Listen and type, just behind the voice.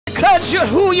because you're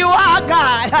who you are,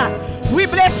 God. We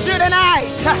bless you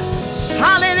tonight.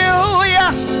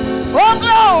 Hallelujah. Oh,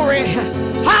 glory.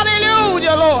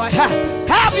 Hallelujah, Lord.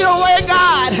 Have your way,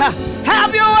 God.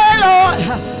 Have your way, Lord.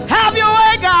 Have your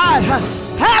way, God.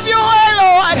 Have your way,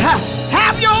 Lord.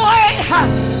 Have your way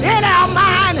in our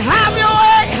mind. Have your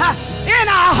way in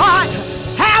our heart.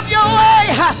 Have your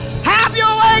way. Have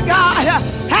your way, God.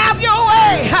 Have your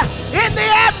way in the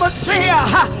atmosphere.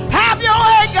 Have your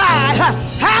way, God.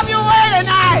 Have your way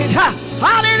tonight.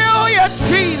 Hallelujah,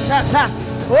 Jesus.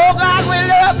 Oh, God, we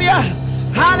love you.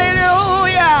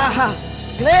 Hallelujah.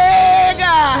 Hey,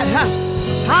 God.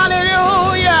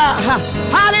 Hallelujah.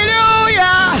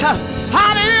 Hallelujah.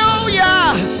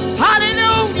 Hallelujah.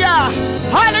 Hallelujah.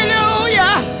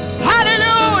 Hallelujah.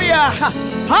 Hallelujah.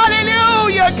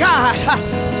 Hallelujah, God.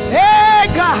 Hey,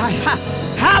 God.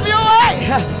 Have your way.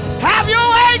 Have your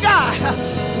way, God.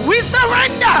 We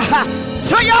surrender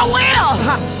to your will.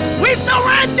 We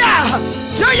surrender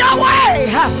to your way.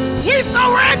 We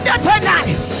surrender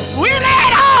tonight. We lay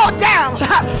it all down.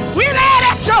 We lay it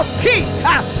at your feet.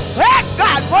 Let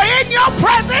God, for in your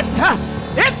presence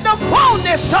is the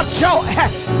fullness of joy.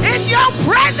 In your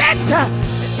presence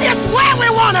is where we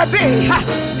want to be.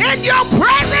 In your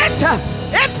presence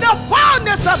is the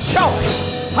fullness of joy.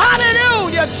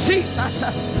 Hallelujah, Jesus.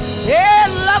 Yeah,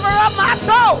 lover of my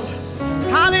soul.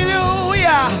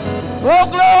 Hallelujah. Oh,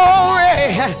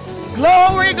 glory.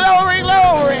 Glory, glory,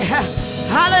 glory.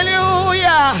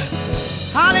 Hallelujah.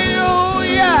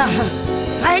 Hallelujah.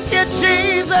 Thank you,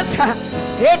 Jesus.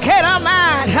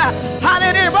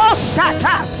 Hallelujah.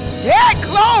 Yeah,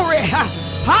 glory.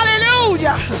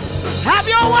 Hallelujah. Have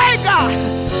your way, God.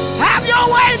 Have your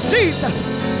way, Jesus.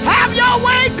 Have your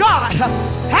way, God.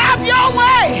 Have your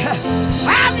way.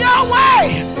 Have your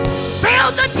way.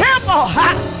 Fill the temple.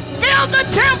 Fill the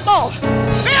temple.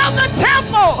 Fill the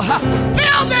temple.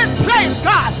 Fill this place,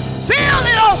 God. Fill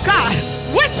it, oh God,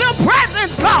 with your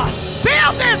presence, God.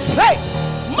 Fill this place.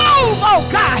 Move, oh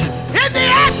God, in the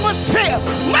atmosphere.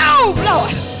 Move,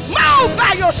 Lord. Move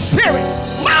by your spirit.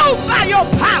 Move by your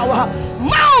power.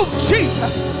 Move,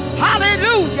 Jesus.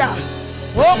 Hallelujah.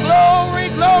 Oh, glory,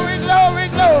 glory, glory,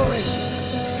 glory.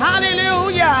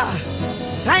 Hallelujah.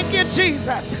 Thank you,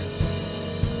 Jesus.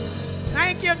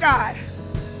 Thank you, God.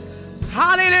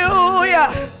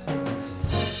 Hallelujah.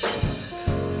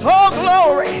 Oh,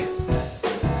 glory.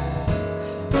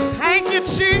 Thank you,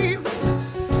 Jesus.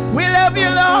 We love you,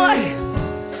 Lord.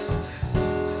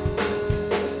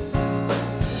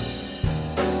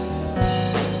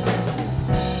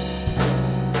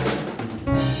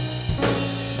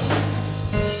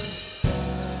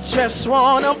 Just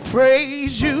want to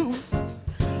praise you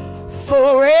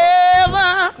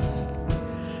forever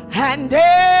and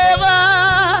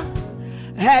ever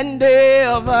and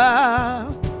ever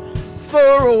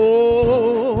for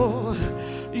all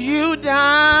you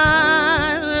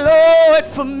done, Lord,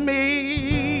 for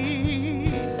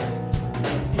me.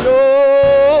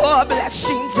 Your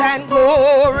blessings and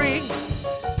glory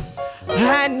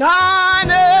and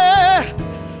honor,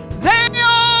 they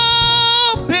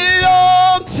all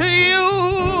belong to you.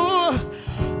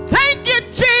 Thank you,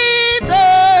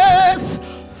 Jesus,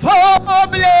 for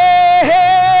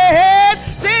blessing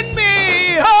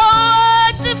me. Oh,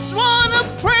 I just want to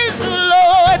praise the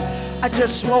Lord. I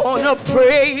just want to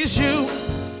praise you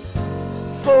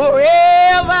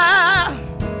forever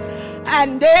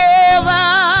and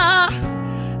ever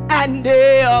and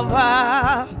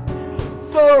ever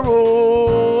for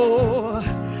all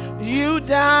you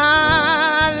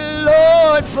done,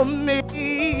 Lord, for me.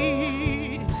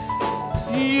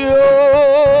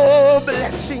 Your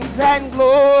blessings and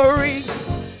glory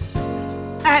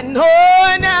and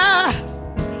honor,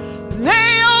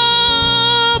 they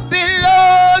all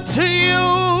belong to you.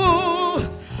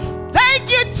 Thank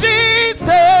you,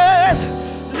 Jesus,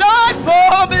 Lord,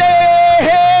 for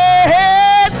blessing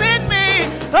me.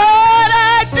 Lord,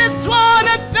 I just want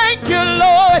to thank you,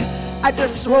 Lord. I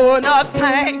just want to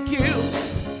thank you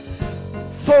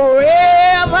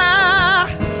forever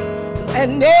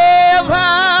and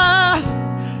ever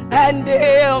and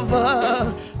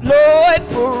ever, Lord,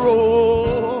 for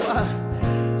all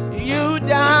you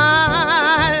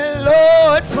done,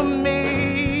 Lord, for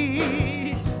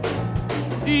me.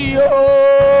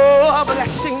 Your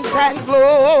blessings and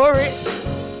glory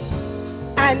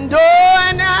and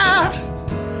honor,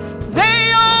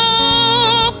 they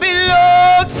all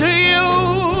belong to you.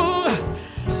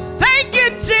 Thank you,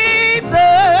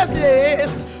 Jesus, yes,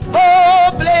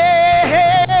 for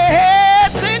blessing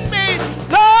me.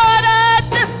 Lord, I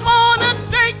just want to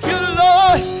thank you,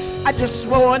 Lord. I just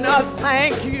want to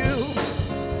thank you,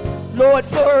 Lord,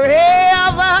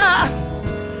 forever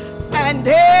and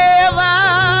ever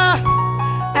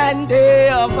and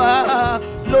ever,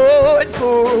 Lord,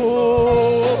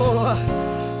 for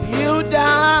you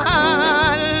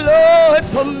done, Lord,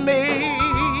 for me.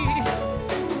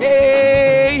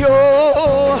 Hey,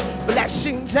 your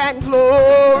blessings and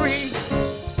glory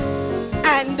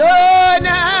and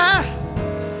honor,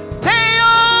 they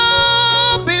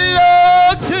all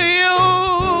belong to you.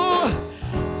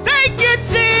 Thank you,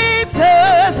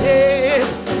 Jesus,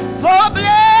 for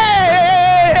blessing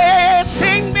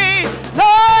me.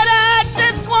 Lord, I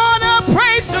just want to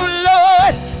praise you,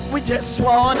 Lord. We just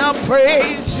want to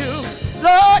praise you,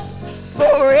 Lord,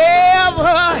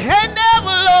 forever and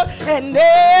ever, Lord, and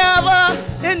ever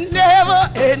and ever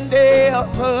and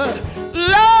ever,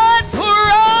 Lord, for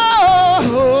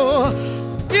all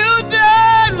you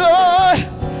done, Lord,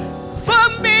 for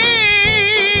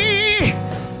me.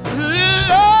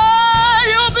 Lord,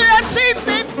 your blessings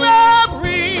and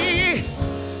glory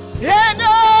and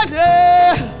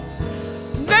honor,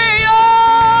 they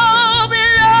all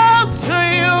belong to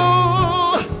you.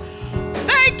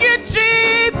 Thank you,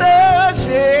 Jesus,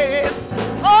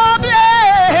 for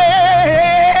blessing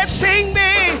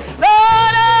me.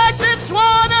 Lord, I just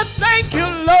want to thank you,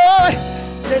 Lord.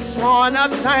 Just want to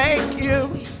thank you,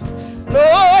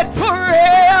 Lord,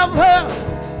 forever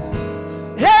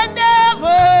and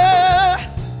ever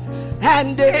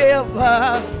and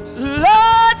ever,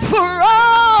 Lord, for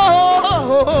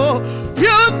all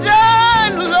you've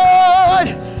done, Lord,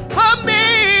 for me.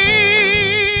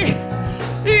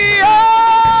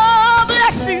 Your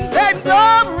blessings and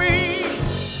glory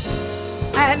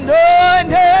and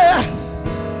honor,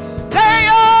 they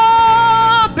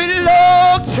all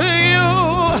belong to you.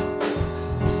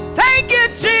 Thank you,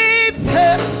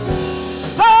 Jesus,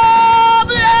 for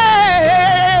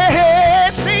blessing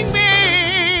me.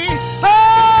 Oh,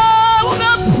 I want to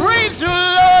praise you,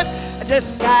 Lord. I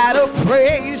just got to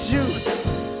praise you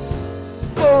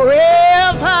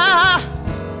forever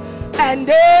and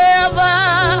ever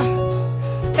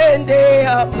and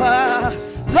ever.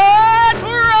 Lord,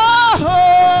 for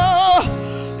all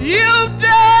you've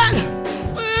done,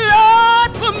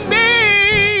 Lord, for me.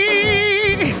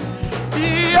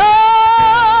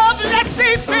 Your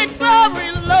blessings and glory,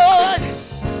 Lord,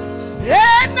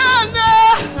 and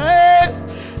honor,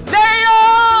 they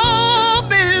all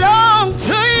belong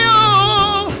to you.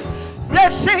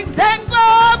 Blessings and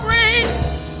glory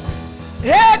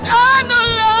and honor,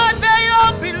 Lord, they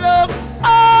all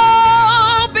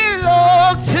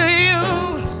belong to you.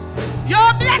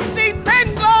 Your blessings and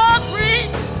glory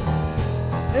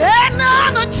and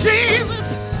honor, Jesus,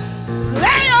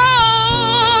 they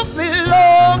all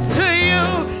belong to you.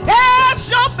 Yes,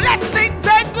 your blessings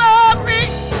and glory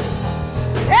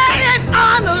and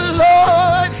honor,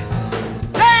 Lord,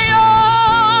 they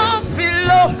all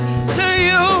belong to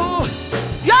you.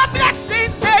 Your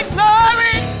blessings and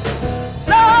glory,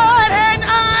 Lord, and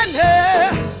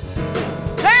honor,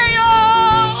 they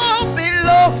all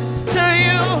belong to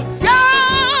you.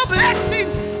 Your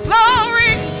blessings,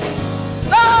 glory,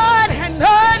 Lord, and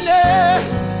honor,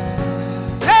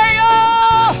 they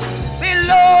all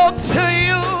belong to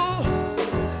you.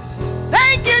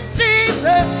 Thank you,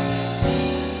 Jesus.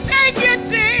 Thank you,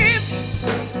 Jesus.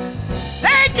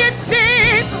 Thank you,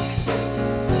 Jesus.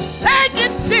 Thank you,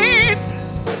 Jesus.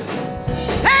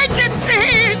 Thank you,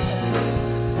 Jesus.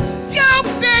 You've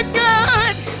been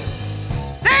good.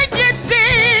 Thank you,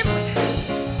 Jesus.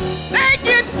 Thank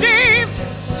you, Jesus.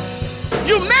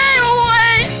 You made a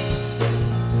way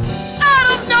out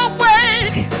of no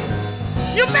way.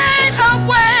 You made a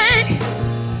way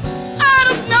out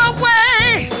of no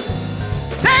way.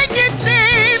 Thank you,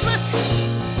 Jesus.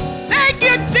 Thank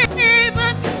you,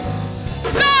 Jesus.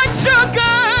 Lord, you're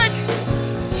good.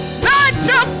 Lord,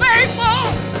 you're faithful.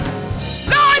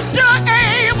 Lord, you're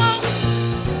able.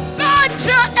 Lord,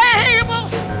 you're able.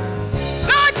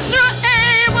 Lord, you're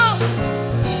able.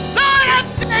 Lord, I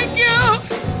thank you.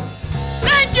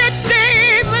 Thank you,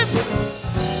 Jesus.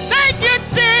 Thank you,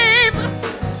 Jesus.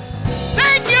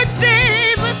 Thank you,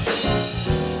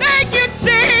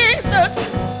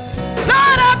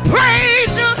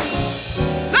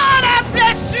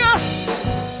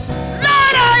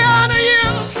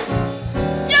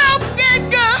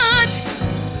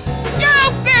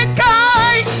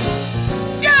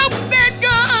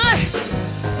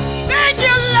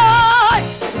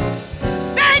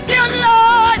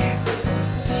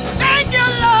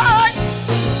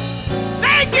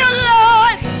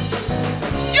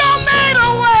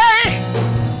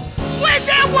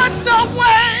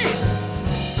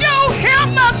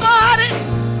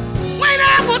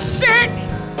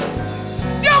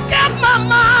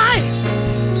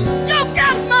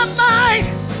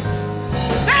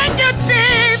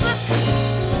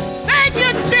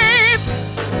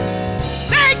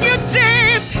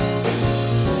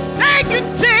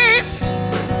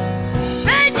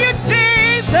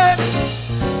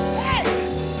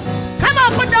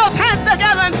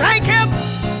 and thank him.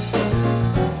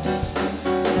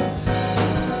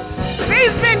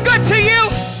 He's been good to you.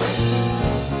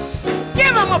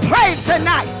 Give him a praise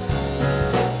tonight.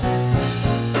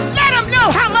 Let him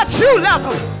know how much you love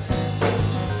him.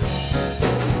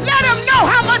 Let him know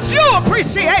how much you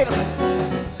appreciate him.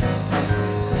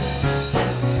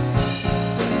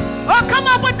 Oh, come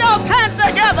on, put those hands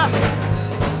together.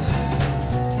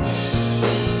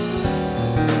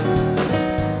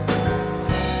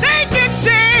 Thank you,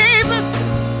 Jesus.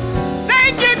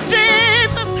 Thank you,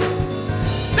 Jesus.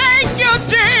 Thank you,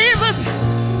 Jesus.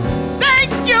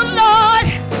 Thank you, Lord.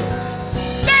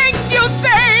 Thank you,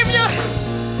 Savior.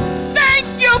 Thank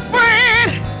you,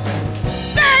 friend.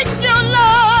 Thank you,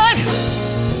 Lord.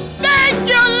 Thank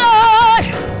you, Lord.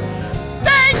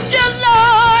 Thank you,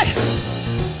 Lord.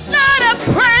 Lord, I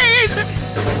praise you.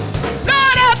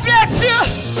 Lord, I bless you.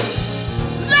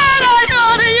 Lord, I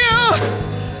honor you.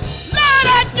 Lord,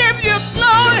 I give you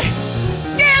glory.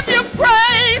 Give you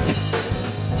praise.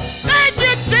 Thank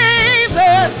you,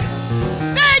 Jesus.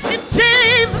 Thank you,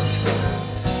 Jesus.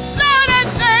 Lord, I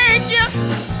thank you.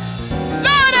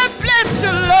 Lord, I bless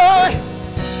you, Lord.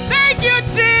 Thank you,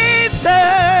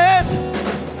 Jesus,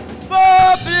 for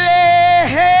blessing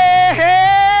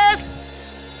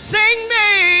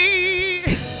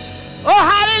me. Oh,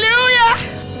 hallelujah.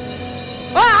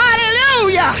 Oh,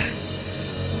 hallelujah.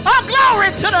 Oh, glory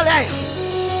to the Lamb.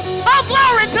 Oh,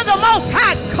 glory to the Most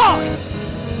High God.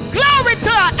 Glory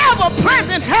to our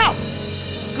ever-present help.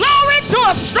 Glory to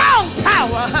a strong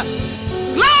tower.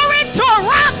 Glory to a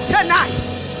rock tonight.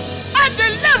 A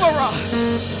deliverer.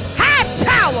 High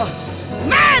tower.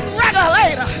 Man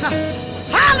regulator.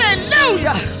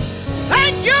 Hallelujah.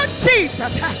 Thank you,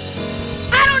 Jesus.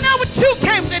 I don't know what you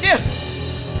came to do,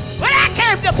 but I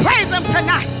came to praise him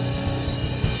tonight.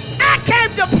 I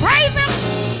came to praise him,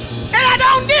 and I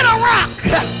don't need a rock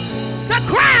to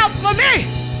cry out for me.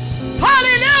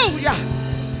 Hallelujah.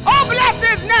 Oh, bless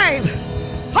his name.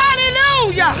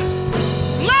 Hallelujah.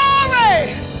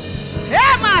 Glory.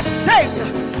 Yeah, my Savior.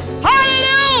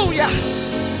 Hallelujah.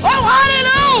 Oh,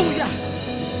 hallelujah.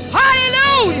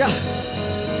 Hallelujah.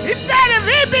 He said if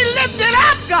he be lifted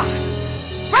up, God,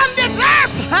 from this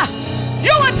earth,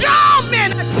 you will draw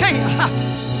men unto you.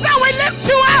 So we lift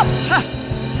you up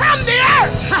from the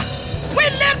earth. We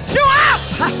lift you up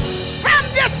from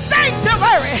this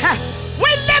sanctuary. We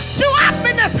lift you up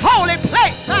in this holy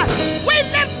place. We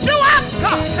lift you up,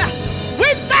 God.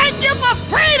 We thank you for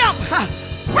freedom.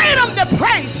 Freedom to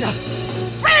praise you.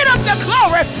 Freedom to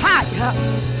glorify you.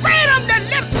 Freedom to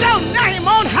lift your name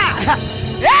on high.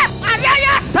 Yes,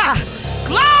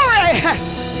 glory.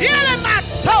 Healing my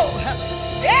soul.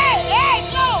 Yeah, yeah,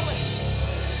 glory.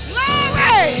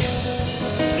 Glory.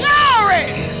 Glory.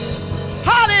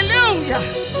 Hallelujah.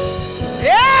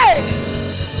 Yeah.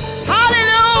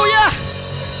 Hallelujah.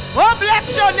 Oh,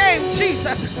 bless your name,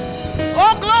 Jesus.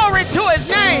 Oh, glory to his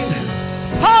name.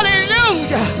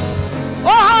 Hallelujah.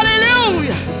 Oh,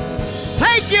 hallelujah.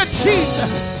 Thank you,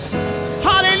 Jesus.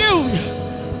 Hallelujah.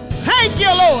 Thank you,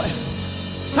 Lord.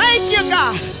 Thank you,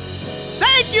 God.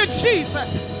 Thank you, Jesus.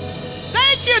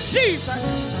 Thank you, Jesus.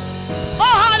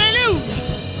 Oh, hallelujah.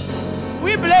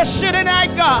 We bless you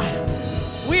tonight, God.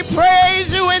 We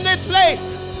praise you in this place.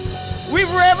 We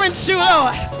reverence you,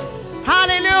 Lord.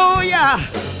 Hallelujah.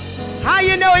 How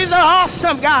you know he's an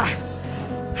awesome God.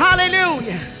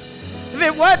 Hallelujah. If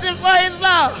it wasn't for his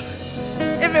love,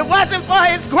 if it wasn't for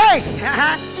his grace,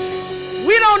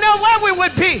 we don't know where we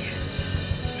would be.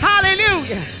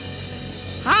 Hallelujah.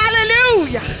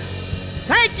 Hallelujah.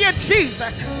 Thank you,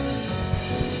 Jesus.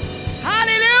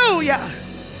 Hallelujah.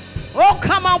 Oh,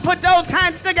 come on, put those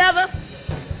hands together.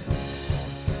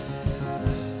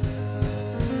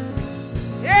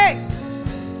 Yay.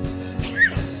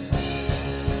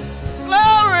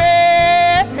 Glory.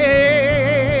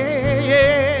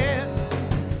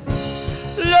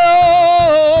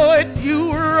 Lord,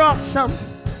 you are awesome.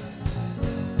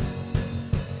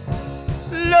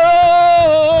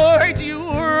 Lord, you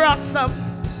are awesome.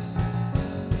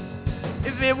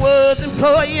 If it wasn't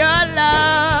for your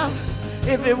love,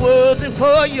 if it wasn't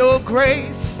for your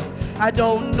grace, I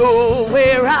don't know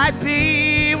where I'd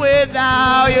be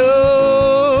without you.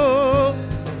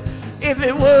 If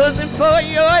it wasn't for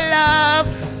your love,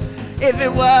 if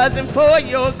it wasn't for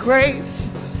your grace,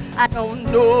 I don't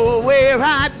know where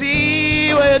I'd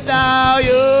be without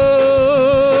you.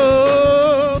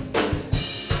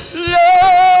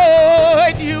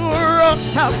 Lord, you are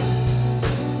awesome.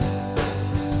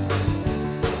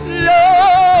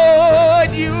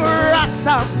 Lord, you are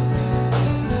awesome.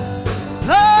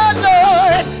 Oh,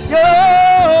 Lord,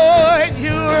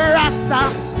 you are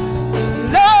awesome.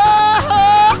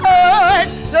 Lord,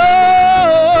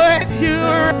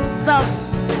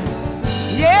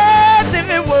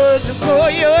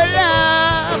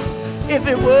 If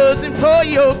it wasn't for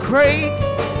your grace,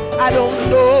 I don't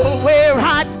know where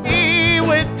I'd be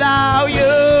without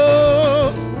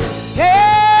you.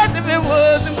 Yes, if it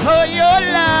wasn't for your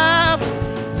love,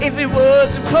 if it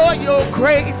wasn't for your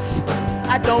grace,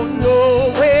 I don't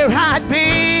know where I'd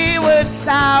be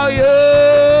without you.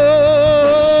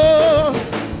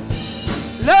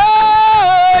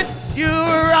 Lord,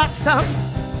 you're awesome.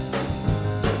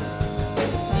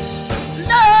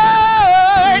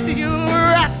 Lord,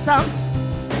 you're awesome.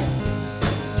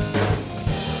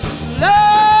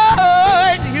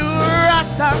 Lord, you're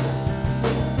awesome.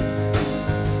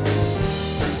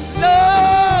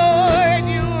 Lord,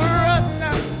 you're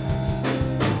awesome.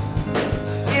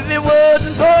 If it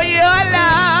wasn't for your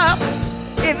love,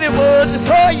 if it wasn't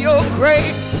for your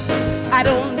grace, I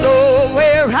don't know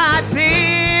where I'd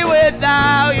be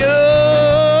without you.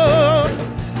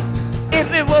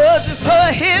 If it wasn't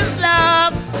for his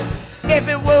love, if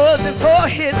it wasn't for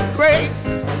his grace,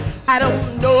 I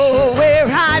don't know where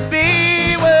I'd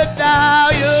be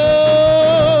without you.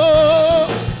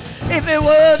 If it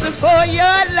wasn't for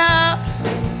your love,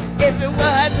 if it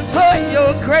wasn't for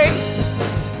your grace,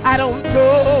 I don't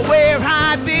know where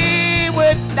I'd be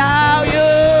without you.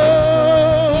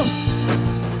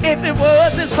 If it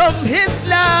wasn't for his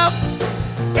love,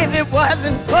 if it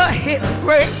wasn't for his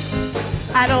grace,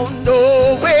 I don't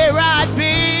know where I'd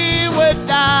be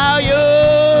without you.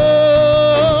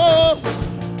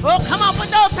 Oh, come on, put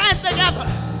those hands together.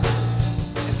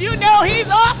 If you know he's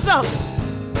awesome.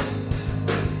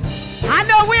 I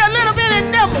know we're a little bit in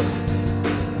numbers,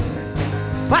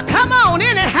 but come on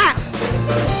anyhow.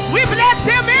 We bless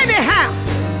him anyhow.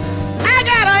 I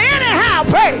got an anyhow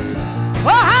praise.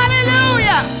 Oh,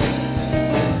 hallelujah.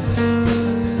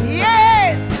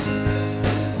 Yes.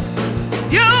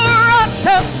 You're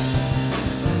awesome.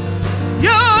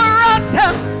 You're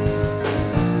awesome.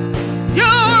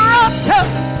 You're awesome.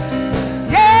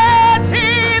 Yes,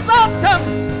 he's awesome.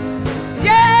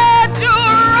 Yes,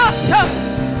 you're awesome.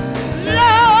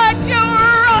 Lord, you're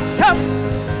awesome.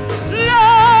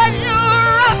 Lord,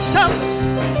 you're awesome.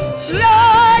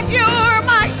 Lord, you're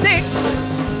mighty.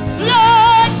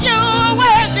 Lord, you're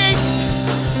worthy.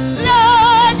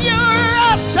 Lord, you're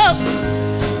awesome.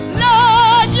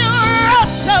 Lord, you're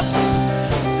awesome.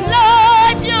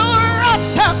 Lord, you're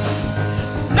awesome.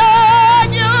 Lord,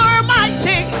 you're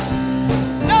mighty.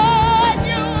 Lord,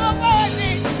 you're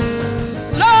worthy.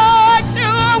 Lord,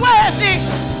 you're worthy.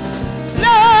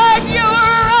 Lord, you're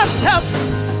awesome.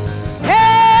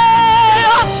 Hey,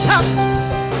 awesome.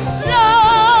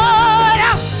 Lord,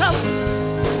 awesome.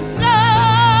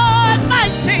 Lord,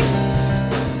 mighty.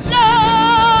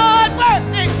 Lord,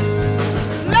 worthy.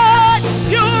 Lord,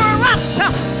 you're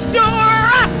awesome. You're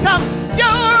awesome.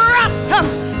 You're awesome.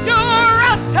 You're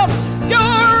awesome. You're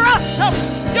awesome.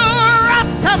 You're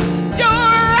awesome.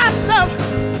 You're awesome.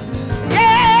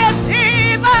 Yes,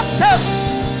 he's awesome.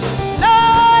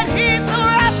 Lord, he's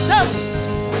awesome.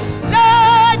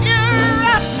 Lord, you're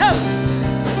awesome.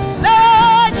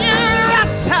 Lord, you're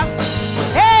awesome.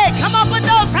 Hey, come on, put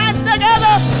those hands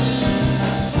together.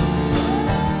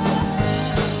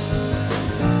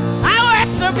 I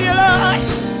worship you, Lord.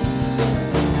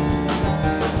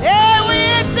 Hey, we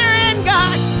enter in,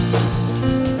 God.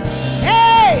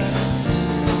 Hey.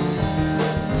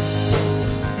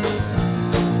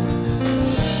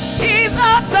 He's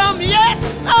awesome, yes,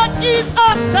 Lord, he's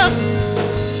awesome.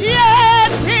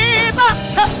 Yes, he's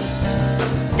awesome.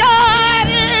 God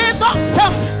is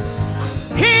awesome.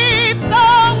 He's so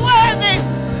worthy.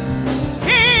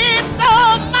 He's so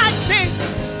mighty.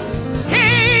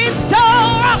 He's so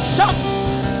awesome.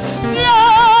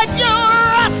 Lord, you're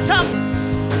awesome.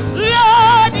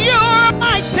 Lord, you're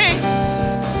mighty.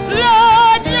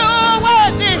 Lord, you're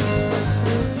worthy.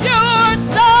 You're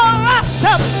so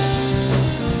awesome.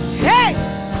 Hey!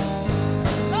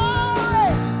 Glory!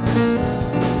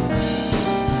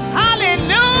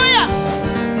 Hallelujah!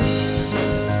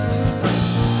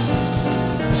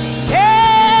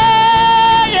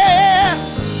 Yeah, yeah!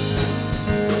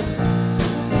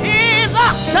 He's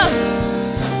awesome!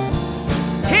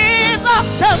 He's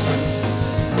awesome!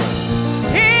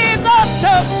 He's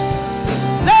awesome!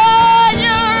 Lord,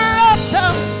 you're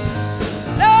awesome!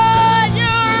 Lord,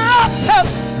 you're awesome!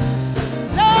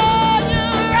 Lord,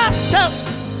 you're awesome!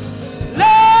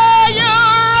 Lord,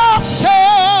 you're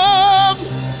awesome!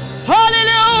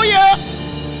 Hallelujah!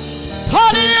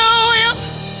 Hallelujah!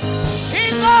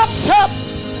 He's awesome!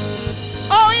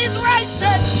 Oh, he's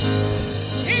righteous!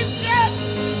 He's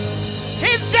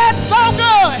just so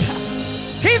good!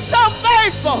 He's so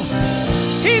faithful!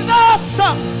 He's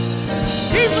awesome!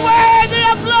 He's worthy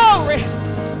of glory!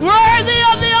 Worthy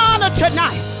of the honor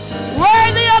tonight!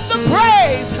 worthy of the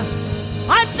praise.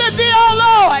 Unto thee, O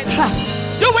Lord,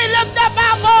 do we lift up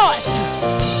our voice.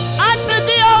 Unto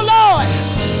thee, O Lord,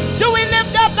 do we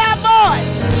lift up our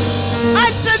voice.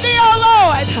 Unto thee, O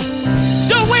Lord,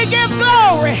 do we give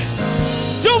glory.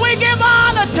 Do we give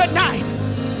honor tonight.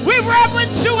 We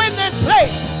reverence you in this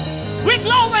place. We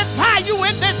glorify you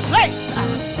in this place.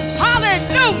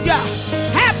 Hallelujah.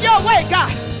 Have your way,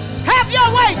 God. Have your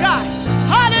way, God.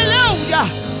 Hallelujah.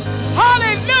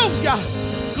 Hallelujah.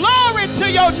 Glory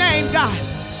to your name, God.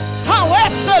 How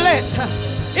excellent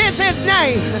is his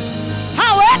name.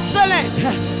 How excellent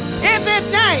is his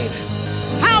name.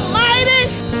 How mighty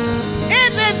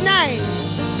is his name.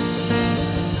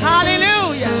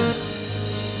 Hallelujah.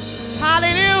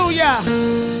 Hallelujah.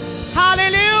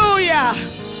 Hallelujah.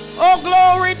 Oh,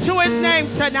 glory to his name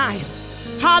tonight.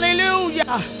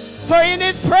 Hallelujah. For in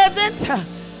his presence,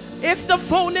 it's the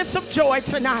fullness of joy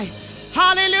tonight.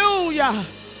 Hallelujah.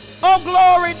 Oh,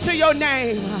 glory to your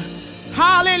name.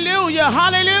 Hallelujah.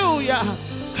 Hallelujah.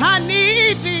 I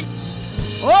need thee.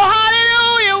 Oh,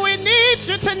 hallelujah. We need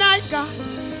you tonight, God.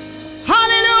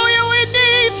 Hallelujah. We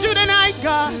need you tonight,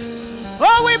 God.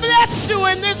 Oh, we bless you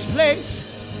in this place.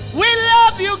 We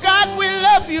love you, God. We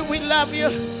love you. We love you.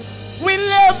 We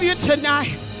love you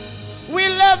tonight. We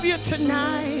love you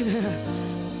tonight.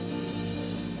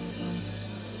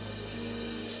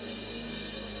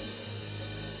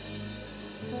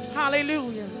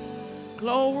 Hallelujah.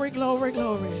 Glory, glory,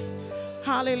 glory.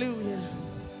 Hallelujah.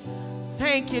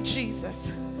 Thank you, Jesus.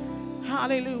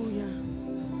 Hallelujah.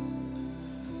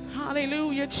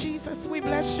 Hallelujah, Jesus. We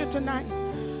bless you tonight.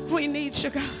 We need you,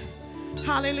 God.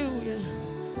 Hallelujah.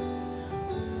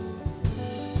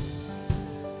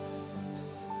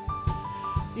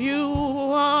 You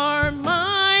are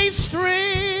my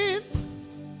strength,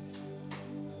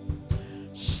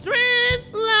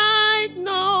 strength like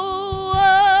no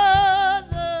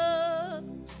other,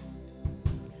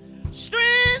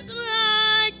 strength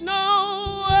like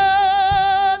no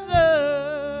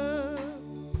other,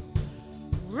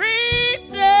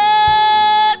 reaches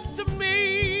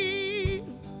me.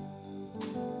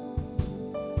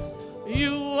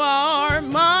 You are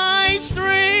my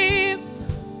strength,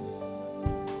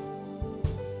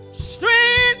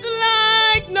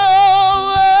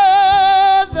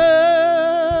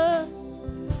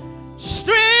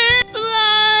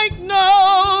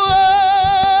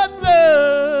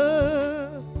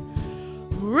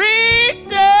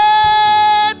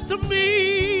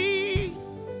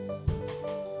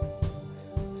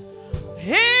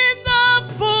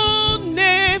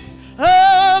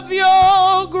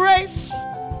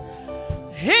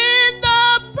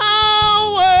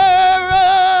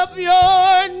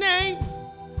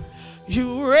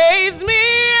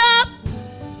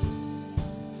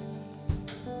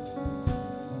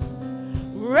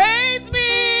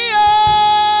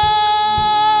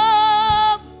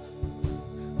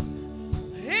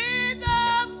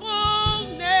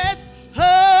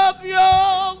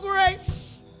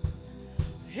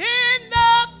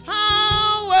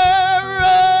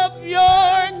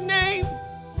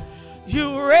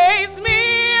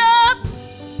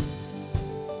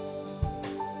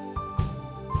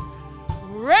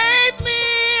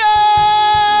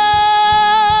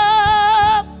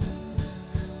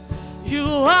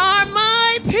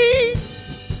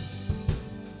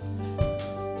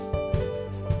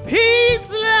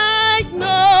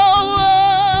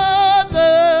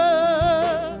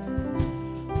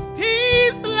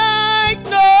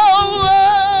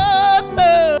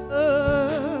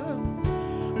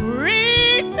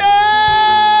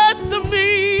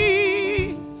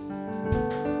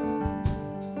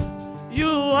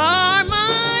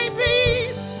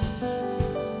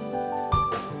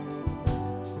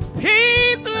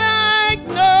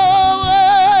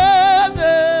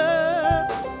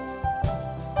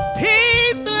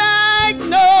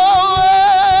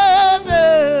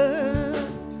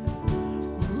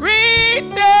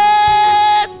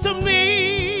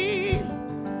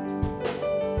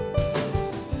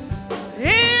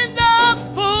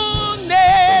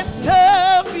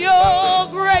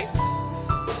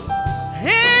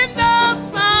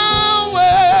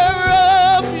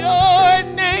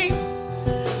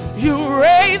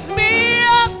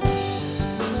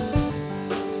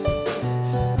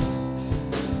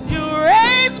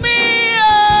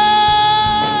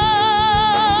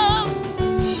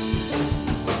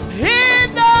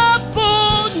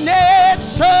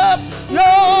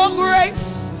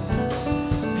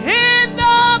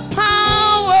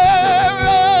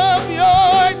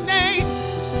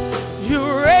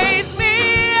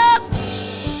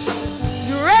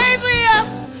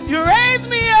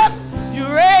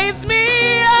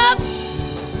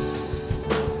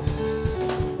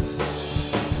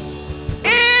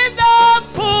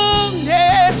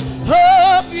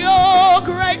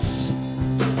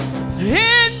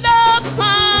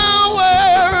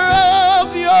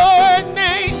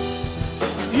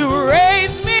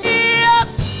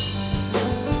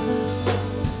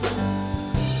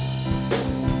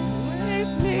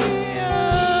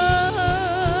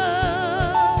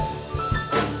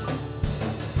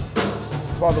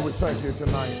 Father, we thank you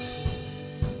tonight.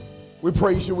 We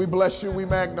praise you, we bless you, we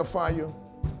magnify you.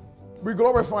 We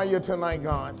glorify you tonight,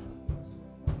 God.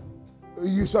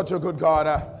 You're such a good God.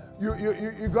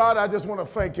 God, I just want to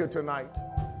thank you tonight.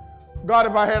 God,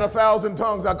 if I had 1,000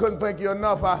 tongues, I couldn't thank you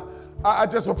enough. I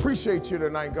just appreciate you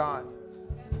tonight, God.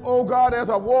 Oh, God,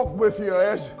 as I walk with you,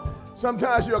 as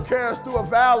sometimes you'll carry us through a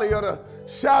valley of the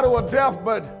shadow of death,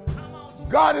 but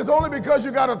God, it's only because you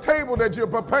got a table that you're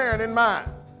preparing in mind.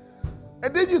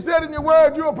 And then you said in your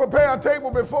word, you'll prepare a table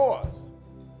before us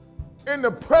in the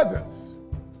presence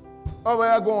of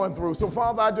our going through. So,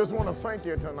 Father, I just want to thank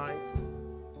you tonight.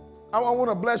 I want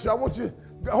to bless you. I want you,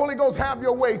 the Holy Ghost, have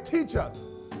your way. Teach us.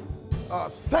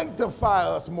 Sanctify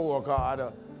us more,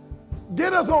 God.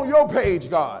 Get us on your page,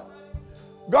 God.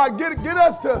 God, get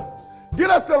us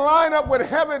to line up with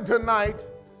heaven tonight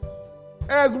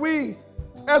as we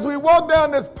walk down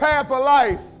this path of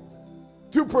life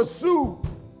to pursue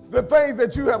the things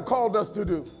that you have called us to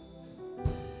do.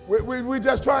 We're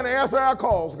just trying to answer our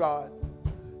calls, God.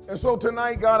 And so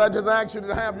tonight, God, I just ask you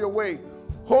to have your way.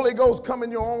 Holy Ghost, come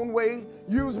in your own way.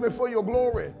 Use me for your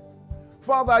glory.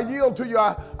 Father, I yield to you.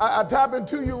 I tap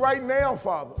into you right now,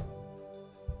 Father.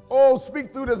 Oh,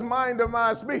 speak through this mind of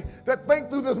mine. Think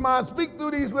through this mind. Speak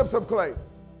through these lips of clay.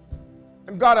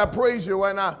 And God, I praise you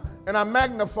and I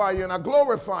magnify you and I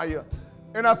glorify you.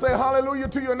 And I say hallelujah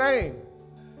to your name.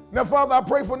 Now, Father, I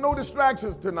pray for no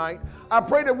distractions tonight. I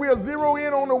pray that we'll zero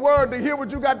in on the word to hear what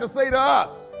you got to say to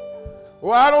us.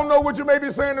 Well, I don't know what you may be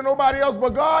saying to nobody else,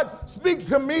 but God, speak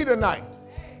to me tonight.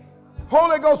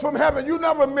 Holy Ghost from heaven, you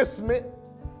never miss me.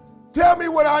 Tell me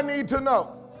what I need to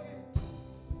know.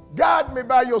 Guide me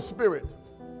by your spirit.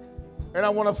 And I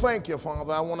want to thank you,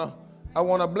 Father. I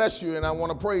want to bless you and I want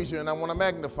to praise you and I want to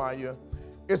magnify you.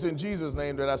 It's in Jesus'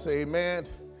 name that I say amen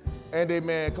and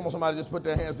amen. Come on, somebody just put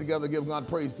their hands together, give God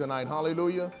praise tonight.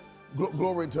 Hallelujah.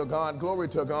 Glory to God. Glory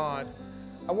to God.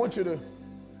 I want you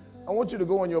to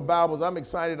go in your Bibles. I'm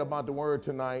excited about the word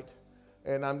tonight.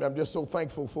 And I'm just so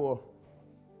thankful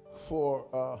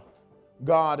for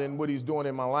God and what he's doing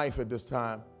in my life at this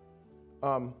time.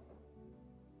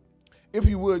 If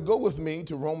you would, go with me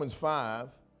to Romans 5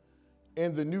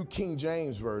 in the New King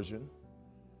James Version.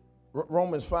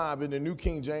 Romans 5 in the New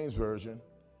King James Version.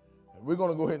 And we're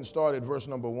going to go ahead and start at verse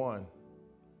number 1.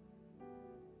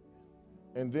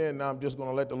 And then I'm just going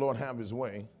to let the Lord have his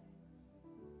way.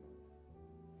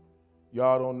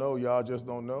 Y'all don't know. Y'all just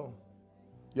don't know.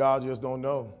 Y'all just don't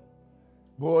know.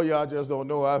 Boy, y'all just don't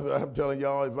know. I'm telling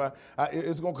y'all,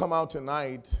 it's going to come out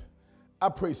tonight. I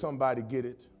pray somebody get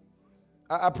it.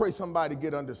 I pray somebody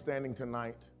get understanding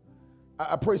tonight.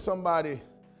 I pray somebody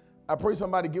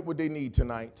get what they need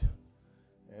tonight.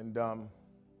 And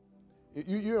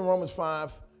you're in Romans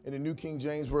 5 in the New King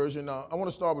James Version. I want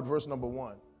to start with verse number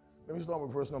 1. Let me start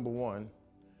with verse number 1.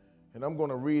 And I'm going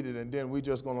to read it, and then we're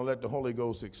just going to let the Holy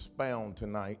Ghost expound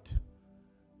tonight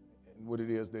and what it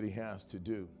is that he has to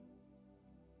do.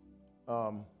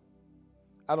 I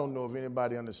don't know if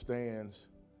anybody understands.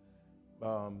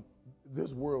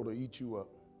 This world will eat you up.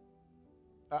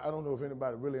 I don't know if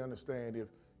anybody really understands. If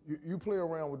you play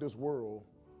around with this world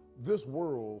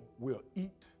will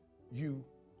eat you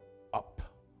up.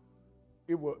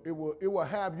 It will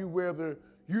have you whether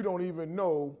you don't even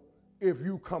know if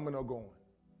you coming or going.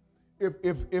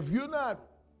 If you're not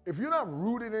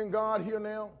rooted in God here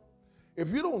now,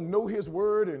 if you don't know his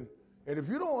word and if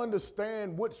you don't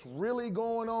understand what's really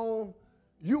going on,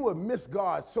 you will miss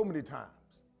God so many times.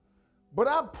 But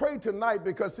I pray tonight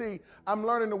because, see, I'm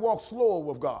learning to walk slower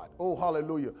with God. Oh,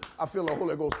 hallelujah. I feel the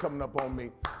Holy Ghost coming up on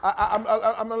me.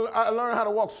 I learn how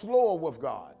to walk slower with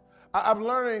God. I'm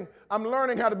learning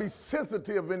how to be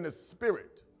sensitive in the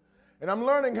spirit. And I'm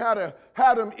learning how to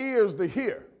have them ears to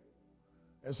hear.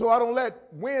 And so I don't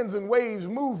let winds and waves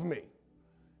move me.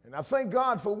 And I thank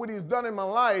God for what he's done in my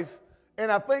life.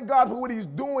 And I thank God for what he's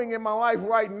doing in my life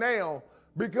right now,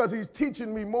 because he's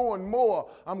teaching me more and more.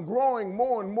 I'm growing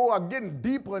more and more. I'm getting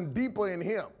deeper and deeper in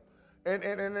him. And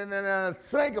I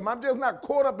thank him. I'm just not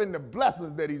caught up in the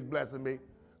blessings that he's blessing me,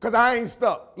 because I ain't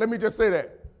stuck. Let me just say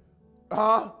that.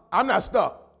 I'm not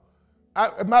stuck.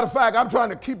 Matter of fact, I'm trying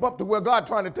to keep up to where God's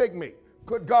trying to take me.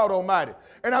 Good God Almighty.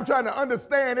 And I'm trying to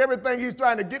understand everything he's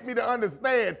trying to get me to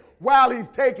understand while he's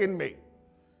taking me.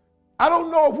 I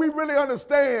don't know if we really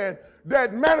understand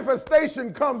that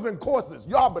manifestation comes in courses.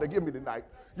 Y'all better hear me tonight.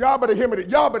 Y'all better hear me.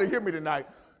 Y'all better hear me tonight.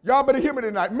 Y'all better hear me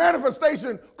tonight.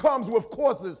 Manifestation comes with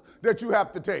courses that you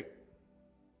have to take.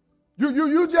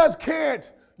 You just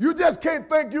can't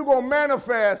think you're gonna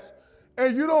manifest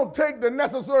and you don't take the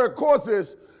necessary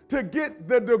courses to get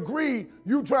the degree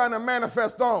you trying to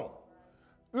manifest on.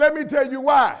 Let me tell you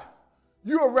why.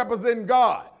 you are representing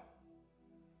God.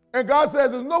 And God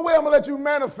says, there's no way I'm going to let you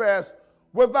manifest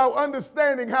without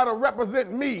understanding how to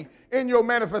represent me in your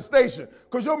manifestation.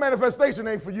 Because your manifestation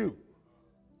ain't for you.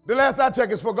 The last I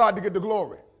check is for God to get the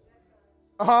glory.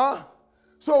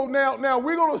 So now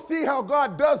we're going to see how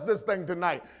God does this thing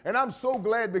tonight. And I'm so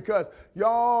glad because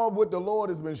y'all, what the Lord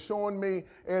has been showing me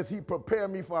as he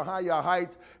prepared me for higher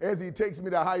heights, as he takes me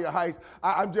to higher heights,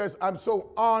 I'm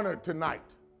so honored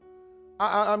tonight.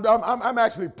 I'm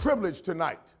actually privileged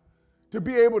tonight to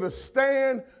be able to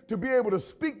stand, to be able to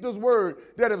speak this word,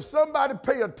 that if somebody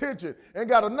pay attention and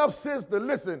got enough sense to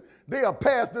listen, they are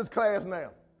past this class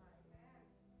now.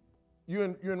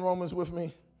 You in Romans with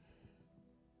me?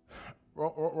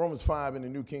 Romans 5 in the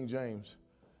New King James.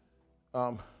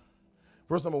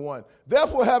 Verse number 1.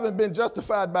 Therefore, having been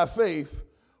justified by faith,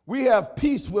 we have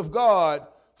peace with God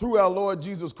through our Lord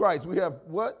Jesus Christ. We have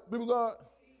what, people of God?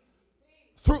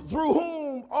 Through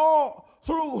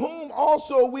whom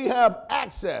also we have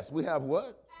access. We have what?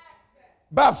 Access.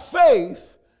 By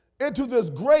faith into this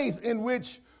grace in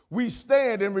which we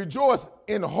stand and rejoice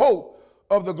in hope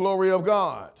of the glory of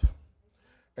God.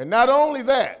 And not only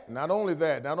are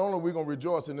we going to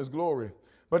rejoice in this glory,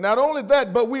 but not only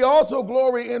that, but we also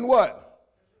glory in what?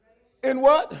 In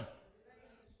what?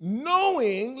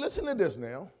 Knowing, listen to this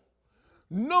now,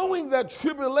 knowing that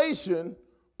tribulation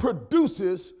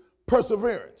produces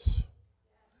perseverance.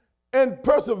 And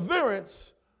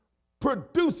perseverance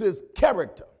produces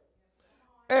character.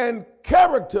 And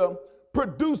character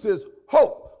produces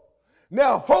hope.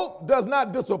 Now, hope does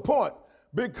not disappoint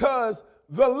because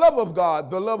the love of God,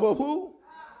 the love of who?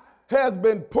 Has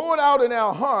been poured out in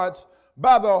our hearts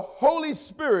by the Holy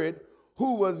Spirit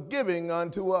who was giving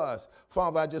unto us.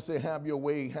 Father, I just say, have your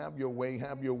way, have your way,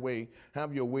 have your way,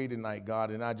 have your way tonight, God.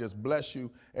 And I just bless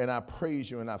you and I praise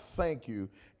you and I thank you.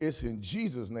 It's in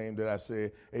Jesus' name that I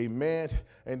say amen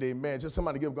and amen. Just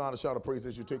somebody give God a shout of praise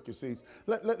as you take your seats.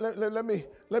 Let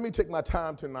me take my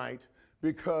time tonight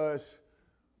because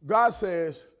God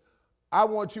says, I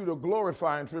want you to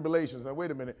glorify in tribulations. Now,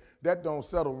 wait a minute. That don't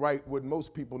settle right with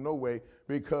most people, no way,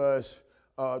 because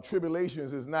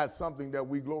tribulations is not something that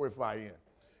we glorify in.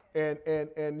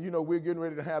 And you know, we're getting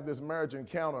ready to have this marriage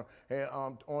encounter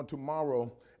on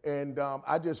tomorrow. And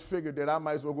I just figured that I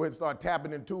might as well go ahead and start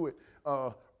tapping into it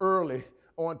early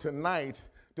on tonight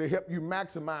to help you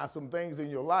maximize some things in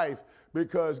your life,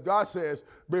 because God says,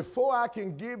 before I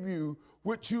can give you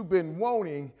what you've been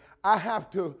wanting, I have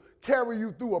to carry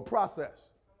you through a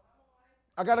process.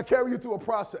 I got to carry you through a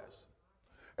process.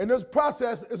 And this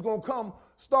process is going to come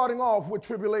starting off with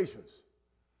tribulations.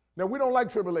 Now, we don't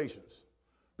like tribulations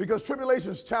because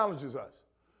tribulations challenges us.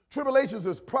 Tribulations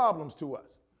is problems to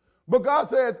us. But God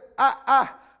says,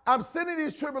 I'm sending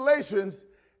these tribulations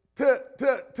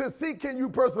to see can you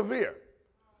persevere.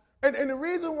 And the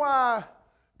reason why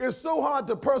it's so hard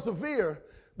to persevere,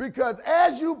 because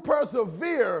as you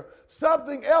persevere,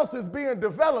 something else is being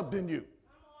developed in you.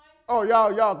 Oh,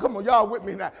 y'all, come on, y'all with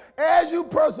me now. As you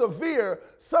persevere,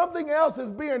 something else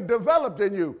is being developed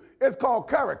in you. It's called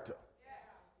character.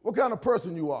 What kind of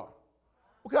person you are.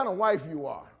 What kind of wife you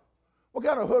are. What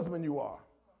kind of husband you are.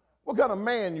 What kind of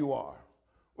man you are.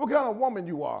 What kind of woman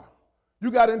you are.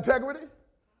 You got integrity?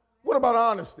 What about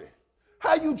honesty?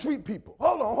 How you treat people?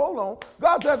 Hold on.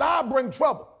 God says, I'll bring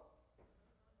trouble.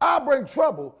 I'll bring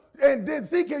trouble. And then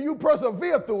see, can you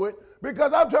persevere through it?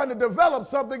 Because I'm trying to develop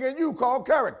something in you called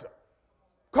character.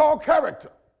 Called character.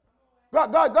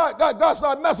 God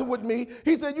started messing with me.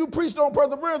 He said, you preached on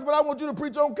perseverance, but I want you to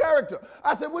preach on character.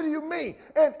 I said, what do you mean?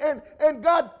 And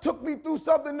God took me through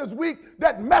something this week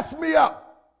that messed me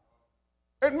up.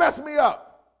 It messed me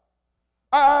up.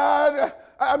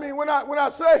 I mean, when I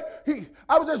say,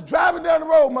 I was just driving down the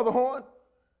road, Mother Horn,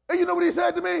 and you know what he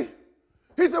said to me?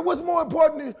 He said, what's more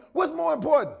important?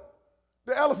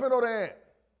 The elephant or the ant?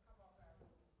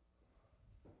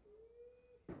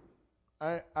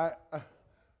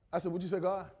 I said, what'd you say,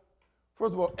 God?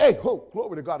 First of all, hey, ho,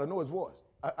 glory to God. I know his voice.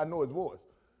 I know his voice.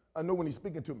 I know when he's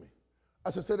speaking to me. I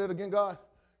said, say that again, God.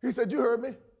 He said, you heard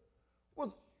me.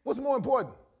 What's more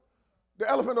important? The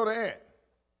elephant or the ant?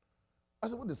 I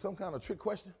said, what is some kind of trick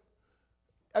question?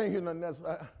 I ain't hear nothing else.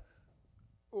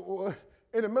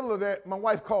 In the middle of that, my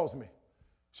wife calls me.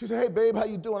 She said, hey, babe, how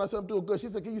you doing? I said, I'm doing good. She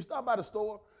said, can you stop by the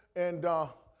store and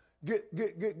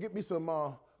get me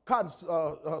some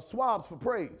cotton swabs for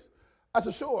praise? I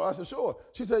said, sure.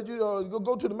 She said, you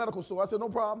go to the medical store. I said, no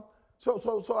problem.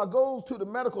 So I go to the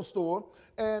medical store,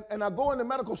 and I go in the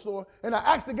medical store, and I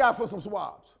asked the guy for some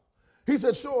swabs. He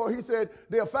said, sure. He said,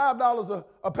 they're $5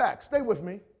 a pack. Stay with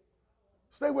me.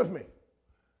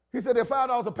 He said, they're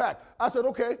 $5 a pack. I said,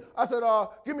 okay. I said,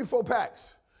 give me 4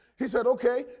 packs. He said,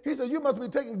 okay. He said, you must be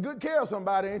taking good care of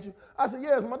somebody, ain't you? I said,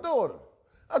 yeah, it's my daughter.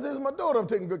 I said, it's my daughter I'm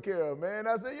taking good care of, man.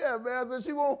 I said, yeah, man. I said,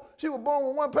 she was born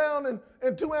with 1 pound and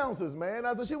 2 ounces, man.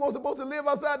 I said, she wasn't supposed to live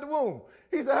outside the womb.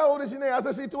 He said, how old is she now? I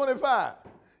said, she's 25.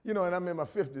 You know, and I'm in my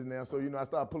 50s now, so, you know, I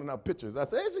started pulling out pictures. I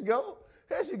said, here she go.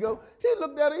 Here she go. He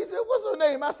looked at her. He said, what's her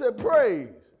name? I said,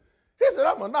 Praise. He said,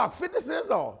 I'm going to knock 50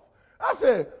 cents off. I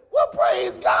said, well,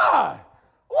 praise God.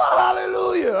 Well,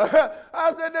 hallelujah.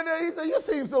 I said, he said, you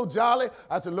seem so jolly.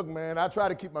 I said, look, man, I try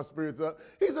to keep my spirits up.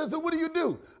 He said, so what do you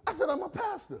do? I said, I'm a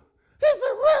pastor. He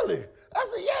said, really? I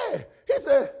said, yeah. He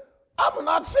said, I'm going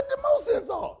to knock 50 more cents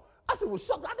off. I said, well,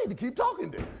 shucks, I need to keep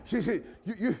talking to you. She said,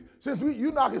 since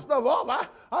you knocking stuff off,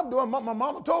 I'm doing, my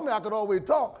mama told me I could always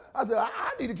talk. I said,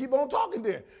 I need to keep on talking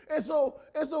then. And so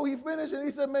he finished and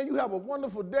he said, man, you have a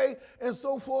wonderful day and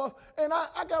so forth. And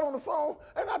I got on the phone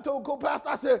and I told co-pastor,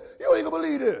 I said, you ain't gonna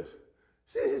believe this.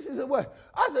 She said, what?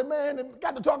 I said, man,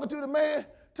 got to talking to the man,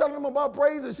 telling him about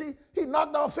praise, and he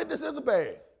knocked off 50 cents a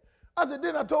bag. I said,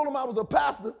 then I told him I was a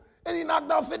pastor, and he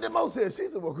knocked off 50 more cents. She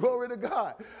said, well, glory to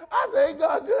God. I said, ain't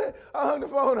God good? I hung the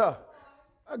phone up.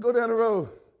 I go down the road,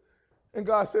 and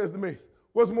God says to me,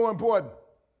 what's more important,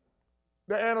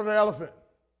 the ant or the elephant?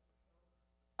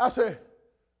 I said,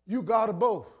 you God of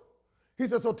both. He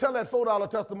said, so tell that $4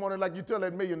 testimony like you tell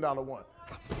that $1 million one.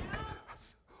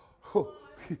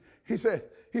 He said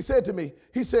to me,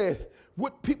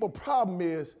 what people's problem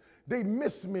is, they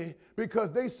miss me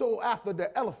because they so after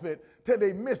the elephant till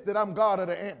they miss that I'm God of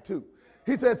the ant too.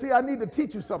 He said, see, I need to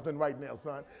teach you something right now,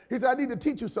 son. He said, I need to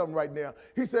teach you something right now.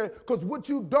 He said, because what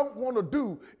you don't want to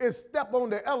do is step on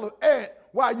the ant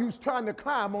while you're trying to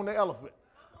climb on the elephant.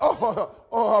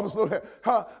 I'm slow down.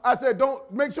 I said,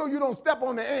 make sure you don't step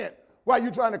on the ant while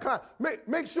you're trying to climb.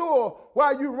 Make sure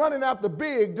while you're running after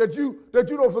big that you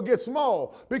don't forget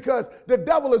small, because the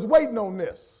devil is waiting on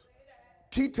this.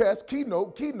 Key test,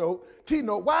 keynote.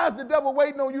 Why is the devil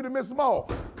waiting on you to miss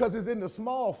small? Because it's in the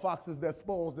small foxes that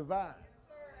spoils the vine.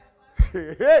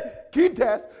 Key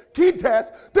test.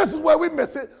 This is where we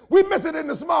miss it. We miss it in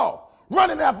the small,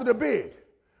 running after the big.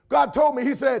 God told me,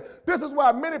 he said, this is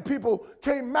why many people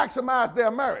can't maximize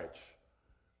their marriage.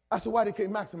 I said, why they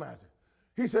can't maximize it?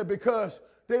 He said, because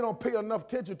they don't pay enough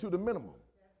attention to the minimum.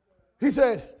 He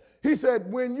said, in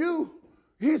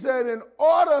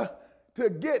order to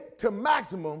get to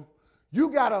maximum, you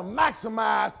got to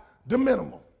maximize the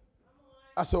minimum.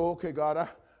 I said, okay, God,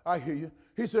 I hear you.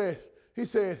 He said,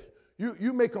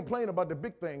 you may complain about the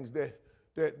big things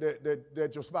that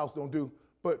your spouse don't do,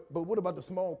 but what about the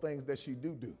small things that she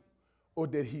do or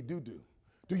that he do?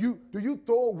 Do you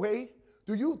throw away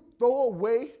the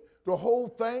whole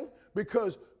thing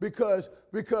because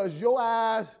your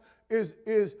eyes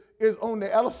is on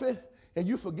the elephant and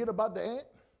you forget about the ant?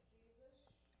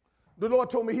 The Lord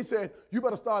told me, he said, you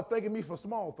better start thanking me for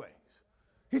small things.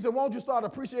 He said, why don't you start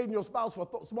appreciating your spouse for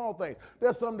small things?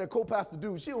 There's something that co-pastor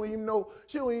do. She don't even know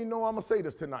I'm going to say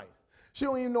this tonight.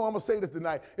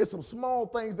 It's some small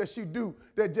things that she do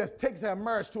that just takes her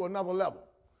marriage to another level.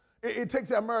 It takes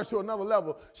that marriage to another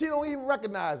level. She don't even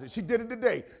recognize it. She did it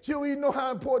today. She don't even know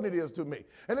how important it is to me.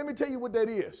 And let me tell you what that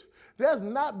is. There's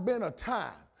not been a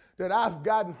time that I've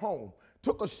gotten home,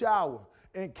 took a shower,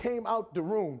 and came out the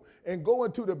room and go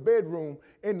into the bedroom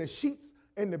and the sheets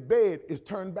and the bed is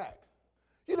turned back.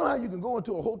 You know how you can go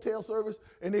into a hotel service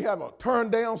and they have a turn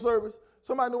down service?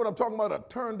 Somebody know what I'm talking about, a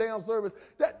turn down service?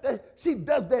 She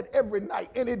does that every night,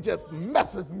 and it just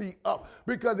messes me up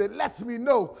because it lets me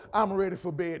know I'm ready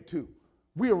for bed too.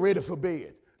 We are ready for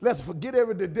bed. Let's forget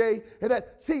every day. And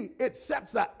it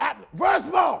sets an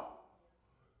atmosphere.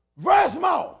 Very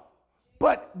small.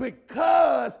 But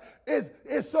because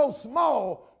it's so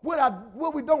small,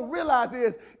 what we don't realize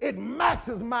is it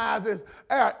maximizes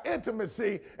our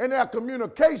intimacy and our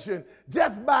communication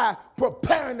just by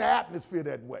preparing the atmosphere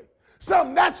that way.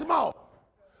 Something that small.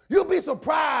 You'll be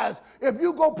surprised if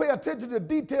you go pay attention to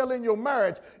detail in your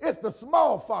marriage. It's the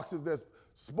small foxes that's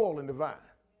spoiling the vine.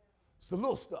 It's the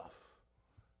little stuff,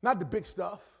 not the big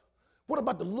stuff. What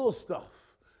about the little stuff?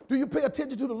 Do you pay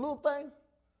attention to the little thing?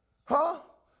 Huh?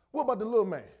 What about the little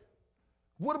man?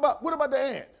 What about the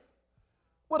ant?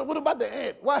 What about the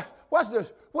ant? Watch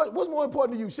this. What's more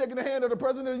important to you, shaking the hand of the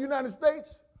President of the United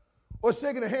States or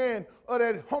shaking the hand of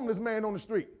that homeless man on the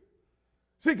street?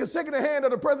 See, because shaking the hand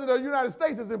of the President of the United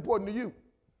States is important to you.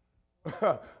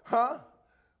 Huh?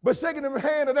 But shaking the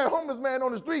hand of that homeless man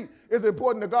on the street is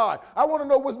important to God. I want to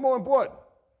know what's more important,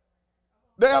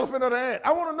 the elephant or the ant.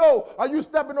 I want to know, are you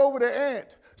stepping over the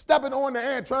ant, stepping on the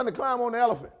ant, trying to climb on the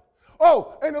elephant?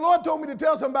 Oh, and the Lord told me to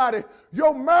tell somebody,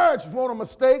 your marriage won't a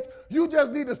mistake. You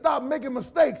just need to stop making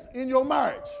mistakes in your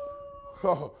marriage.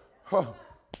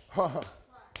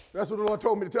 That's what the Lord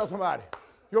told me to tell somebody.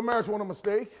 Your marriage wasn't a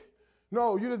mistake.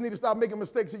 No, you just need to stop making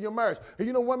mistakes in your marriage. And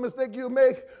you know one mistake you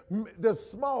make? The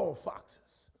small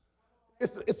foxes.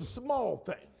 It's the small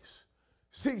things.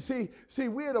 See,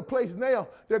 we're at a place now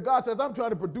that God says, I'm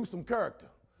trying to produce some character.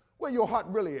 Where your heart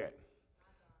really at?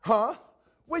 Huh?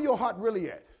 Where your heart really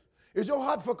at? Is your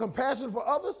heart for compassion for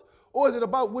others, or is it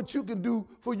about what you can do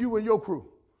for you and your crew?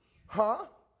 Huh?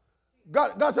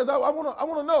 God says, I want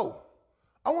to know.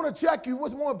 I want to check you.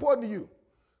 What's more important to you?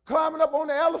 Climbing up on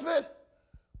the elephant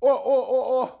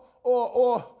or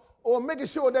making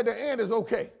sure that the ant is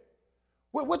okay?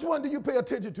 Which one do you pay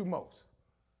attention to most?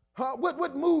 Huh?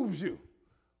 What moves you?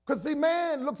 Because see,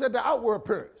 man looks at the outward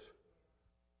appearance.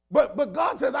 But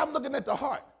God says, I'm looking at the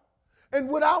heart. And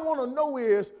what I want to know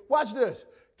is, watch this,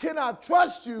 can I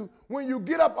trust you when you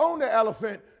get up on the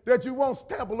elephant that you won't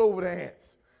stample over the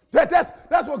ants? That's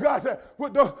what God said.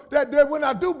 That when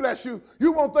I do bless you,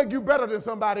 you won't think you're better than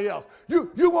somebody else.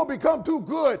 You won't become too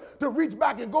good to reach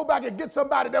back and go back and get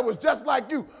somebody that was just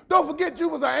like you. Don't forget you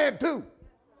was an ant too.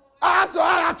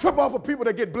 I trip off of people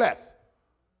that get blessed.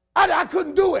 I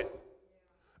couldn't do it.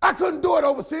 I couldn't do it,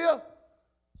 overseer.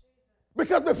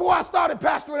 Because before I started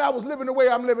pastoring, I was living the way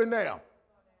I'm living now.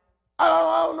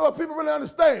 I don't know if people really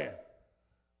understand.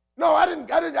 No, I didn't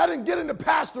get into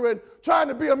pastoring trying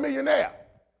to be a millionaire.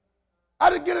 I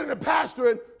didn't get into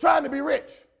pastoring trying to be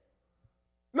rich.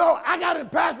 No, I got into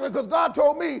pastoring because God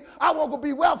told me I want to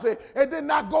be wealthy and then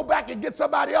not go back and get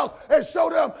somebody else and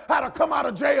show them how to come out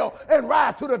of jail and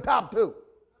rise to the top too.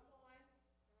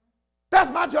 That's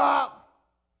my job.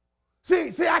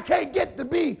 See, I can't get to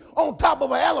be on top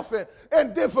of an elephant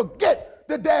and then forget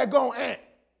the daggone ant.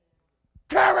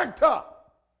 Character.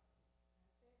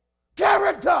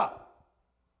 Character.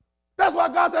 That's why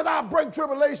God says, I'll bring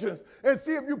tribulations and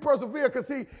see if you persevere. Because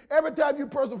see, every time you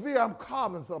persevere, I'm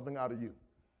carving something out of you.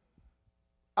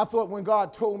 I thought when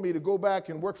God told me to go back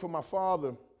and work for my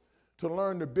father to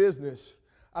learn the business,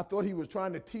 I thought he was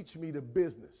trying to teach me the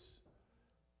business.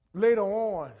 Later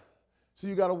on, so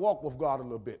you got to walk with God a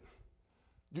little bit.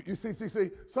 You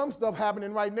see, some stuff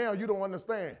happening right now you don't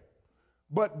understand.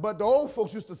 But the old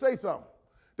folks used to say something.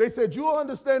 They said, you'll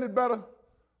understand it better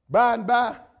by and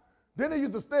by. Then they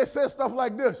used to say stuff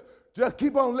like this, just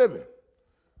keep on living.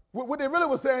 What they really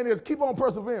were saying is keep on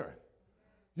persevering.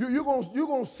 You're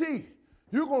gonna see.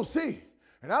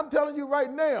 And I'm telling you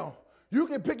right now, you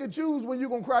can pick and choose when you're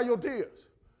going to cry your tears.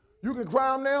 You can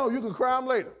cry them now, or you can cry them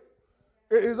later.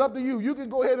 It's up to you. You can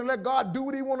go ahead and let God do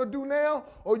what he want to do now,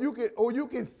 or you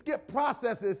can skip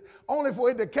processes only for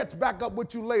it to catch back up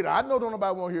with you later. I know don't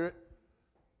nobody want to hear it.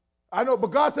 I know,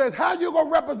 but God says, how you going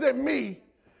to represent me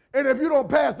and if you don't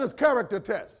pass this character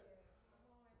test?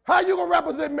 How you going to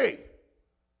represent me?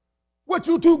 What,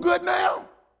 you too good now?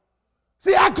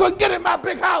 See, I couldn't get in my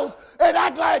big house and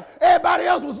act like everybody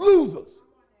else was losers.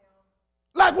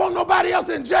 Like won't nobody else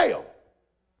in jail.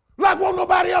 Like won't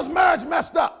nobody else marriage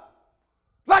messed up.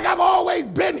 Like I've always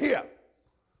been here.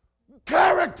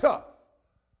 Character.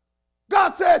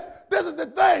 God says, this is the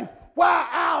thing why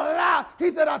I allow.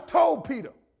 He said, I told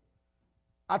Peter,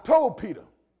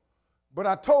 but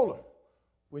I told him,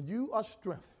 when you are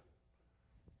strengthened,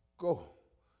 go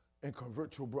and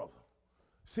convert your brother.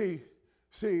 See,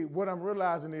 what I'm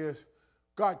realizing is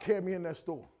God carried me in that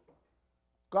store.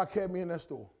 God carried me in that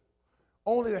store.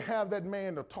 Only to have that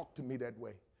man to talk to me that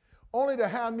way. Only to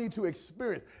have me to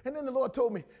experience. And then the Lord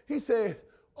told me, he said,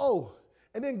 oh,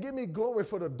 and then give me glory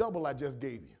for the double I just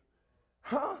gave you.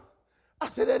 Huh? I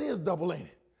said, that is double, ain't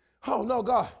it? Oh, no,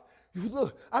 God.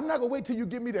 Look, I'm not going to wait till you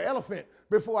give me the elephant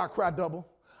before I cry double.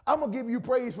 I'm going to give you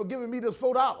praise for giving me this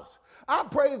 $4. I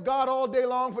praise God all day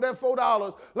long for that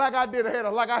 $4 like I had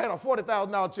a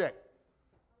 $40,000 check.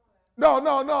 No.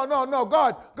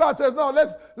 God says, no,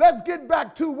 let's get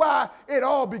back to why it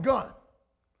all begun.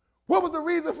 What was the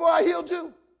reason for I healed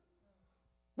you?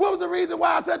 What was the reason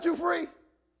why I set you free?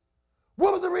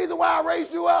 What was the reason why I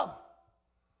raised you up?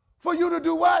 For you to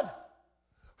do what?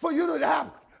 For you to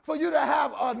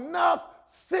have enough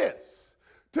sense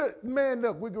to, man,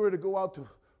 look, we're getting ready to go out to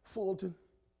Fulton.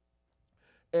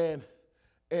 And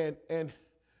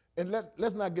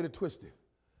let's not get it twisted.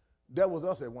 That was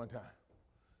us at one time.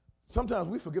 Sometimes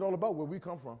we forget all about where we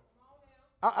come from.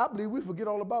 I believe we forget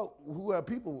all about who our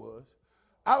people was.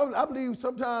 I believe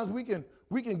sometimes we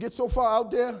can get so far out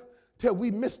there till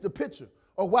we miss the picture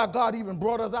of why God even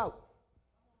brought us out.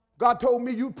 God told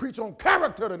me you preach on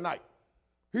character tonight.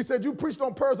 He said you preached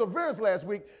on perseverance last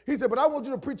week. He said, but I want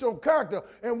you to preach on character,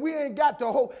 and we ain't got to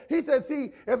hold. He said,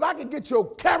 see, if I can get your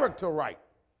character right,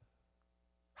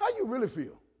 how you really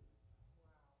feel,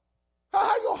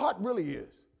 how your heart really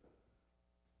is.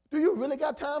 Do you really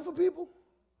got time for people?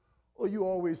 Or you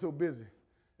always so busy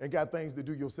and got things to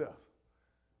do yourself?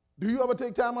 Do you ever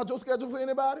take time out your schedule for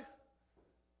anybody?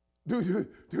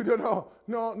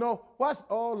 No. Watch,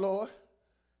 oh Lord.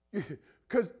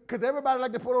 Because everybody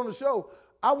like to put on the show.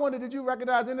 I wonder, did you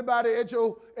recognize anybody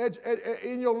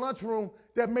in your lunchroom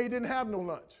that didn't have no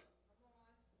lunch?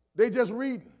 They just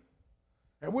reading.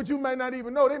 And what you may not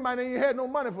even know, they might not even had no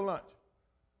money for lunch.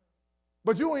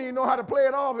 But you ain't even know how to play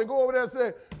it off and go over there and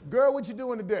say, girl, what you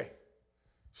doing today?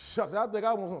 Shucks, I think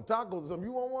I want some tacos or something.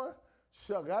 You want one?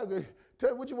 Shucks, tell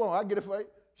you what you want. I'll get it for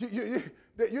you.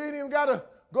 You ain't even got to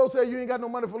go say you ain't got no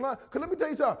money for lunch. Because let me tell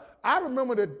you something. I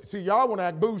remember that, see, y'all want to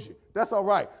act bougie. That's all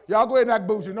right. Y'all go ahead and act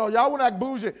bougie. No, y'all want to act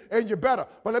bougie and you're better.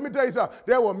 But let me tell you something.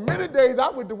 There were many days I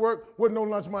went to work with no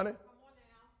lunch money.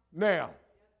 Now,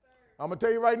 I'm going to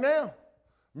tell you right now,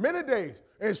 many days,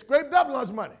 and scraped up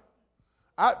lunch money.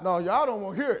 No, y'all don't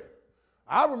want to hear it.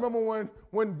 I remember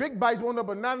when Big Bites went up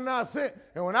at 99 cents,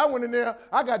 and when I went in there,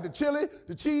 I got the chili,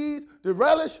 the cheese, the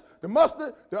relish, the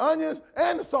mustard, the onions,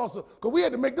 and the salsa, because we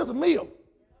had to make this a meal.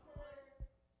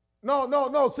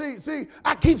 No, see,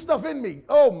 I keep stuff in me.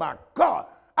 Oh, my God.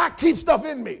 I keep stuff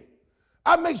in me.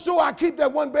 I make sure I keep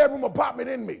that one-bedroom apartment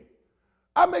in me.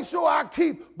 I make sure I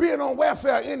keep being on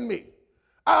welfare in me.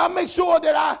 I make sure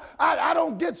that I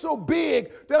don't get so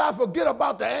big that I forget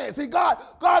about the ants. See, God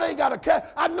ain't got a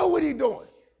cat. I know what he's doing.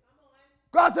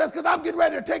 God says, because I'm getting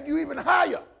ready to take you even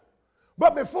higher.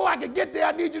 But before I can get there,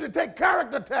 I need you to take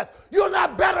character tests. You're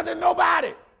not better than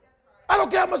nobody. I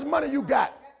don't care how much money you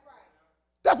got.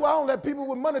 That's why I don't let people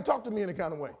with money talk to me in any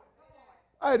kind of way.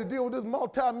 I had to deal with this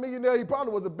multi-millionaire. He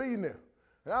probably was a billionaire.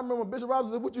 And I remember Bishop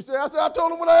Robinson said, what you say? I said, I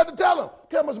told him what I had to tell him.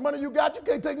 Care how much money you got. You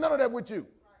can't take none of that with you.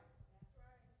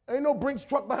 Ain't no Brinks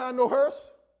truck behind no hearse.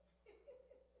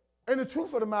 And the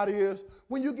truth of the matter is,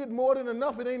 when you get more than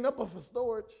enough, it ain't up for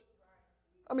storage.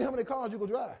 I mean, how many cars you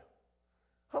gonna drive?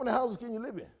 How many houses can you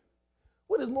live in?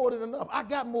 What is more than enough? I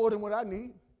got more than what I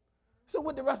need. So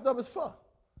what the rest of it's for?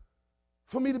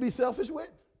 For me to be selfish with?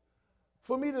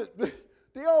 For me to,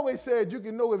 they always said you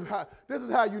can know this is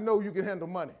how you know you can handle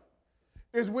money.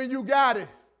 It's when you got it,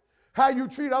 how you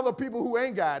treat other people who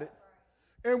ain't got it.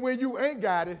 And when you ain't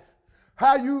got it,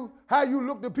 how you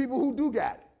look to people who do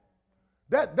got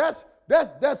it. That's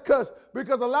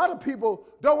because a lot of people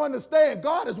don't understand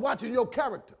God is watching your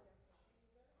character.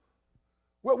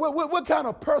 What kind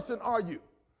of person are you?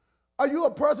 Are you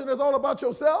a person that's all about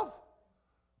yourself?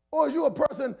 Or is you a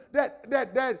person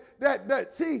that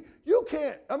see, you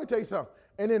can't, let me tell you something.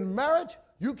 And in marriage,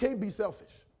 you can't be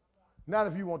selfish. Not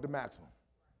if you want the maximum.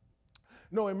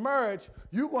 No, in marriage,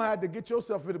 you're going to have to get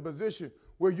yourself in a position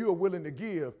where you are willing to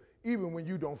give even when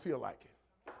you don't feel like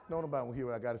it. No, nobody will hear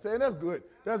what I got to say. And that's good.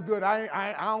 That's good.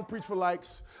 I don't preach for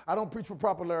likes. I don't preach for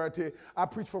popularity. I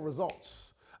preach for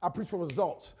results. I preach for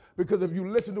results. Because if you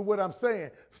listen to what I'm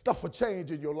saying, stuff will change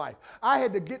in your life. I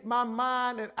had to get my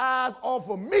mind and eyes off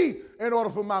of me in order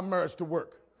for my marriage to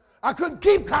work. I couldn't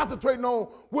keep concentrating on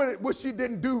what she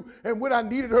didn't do and what I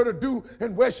needed her to do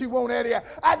and where she won't add it.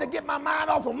 I had to get my mind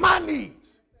off of my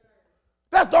needs.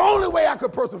 That's the only way I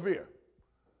could persevere.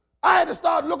 I had to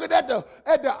start looking at the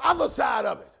other side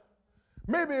of it.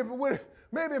 Maybe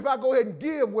if I go ahead and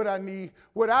give what I need,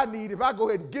 if I go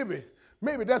ahead and give it,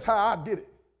 maybe that's how I get it.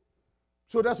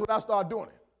 So that's what I started doing.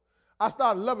 I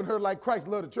started loving her like Christ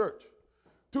loved the church,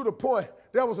 to the point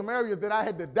there were some areas that I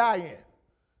had to die in.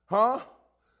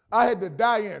 I had to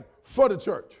die in for the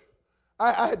church.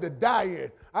 I had to die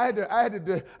in. I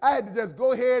had to just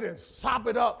go ahead and sop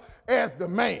it up as the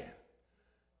man.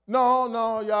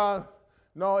 No, y'all.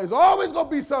 No, it's always going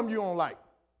to be something you don't like.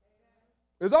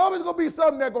 There's always going to be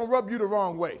something that's going to rub you the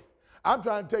wrong way. I'm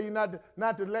trying to tell you not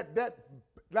to let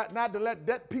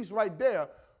that piece right there,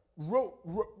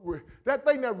 that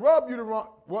thing that rubbed you the wrong,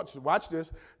 watch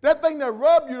this, that thing that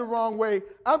rubbed you the wrong way,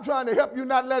 I'm trying to help you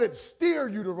not let it steer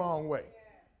you the wrong way.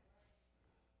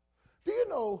 Do you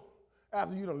know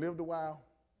after you done lived a while,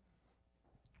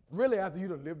 really after you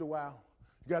done lived a while,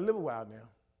 you got to live a while now.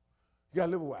 You got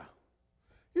to live a while.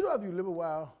 You know, after you live a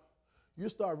while, you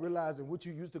start realizing what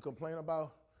you used to complain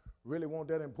about really wasn't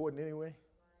that important anyway.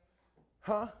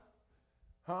 Huh?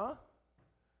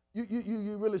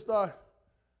 You really start,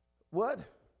 what?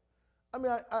 I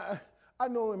mean, I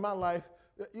know in my life,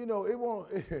 you know, it won't,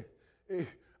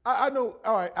 I know,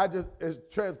 all right, I just, as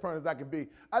transparent as I can be,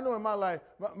 I know in my life,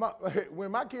 when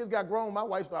my kids got grown, my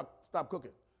wife stopped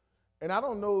cooking. And I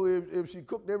don't know if she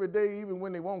cooked every day, even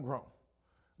when they weren't grown.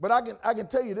 But I can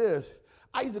tell you this.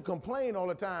 I used to complain all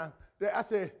the time that I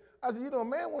said, you know, a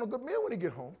man want a good meal when he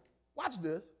get home. Watch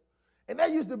this. And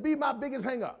that used to be my biggest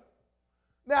hang up.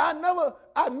 Now,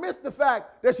 I miss the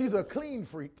fact that she's a clean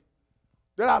freak,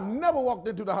 that I've never walked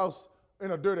into the house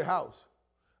in a dirty house.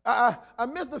 I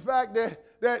miss the fact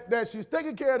that she's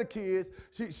taking care of the kids,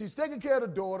 she's taking care of the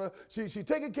daughter, she's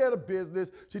taking care of the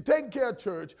business, she's taking care of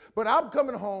church, but I'm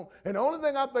coming home, and the only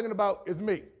thing I'm thinking about is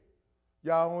me.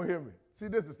 Y'all won't hear me. See,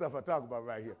 this is the stuff I talk about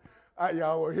right here.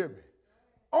 Y'all won't hear me.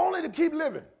 Only to keep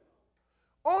living.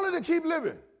 Only to keep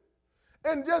living.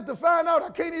 And just to find out I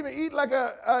can't even eat like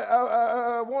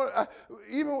I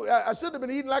should have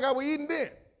been eating like I was eating then.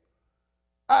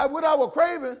 What I was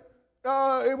craving,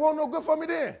 it wasn't no good for me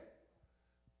then.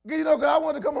 You know, because I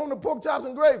wanted to come home to pork chops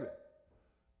and gravy.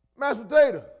 Mashed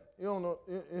potato. You don't know.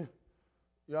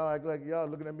 Y'all act like y'all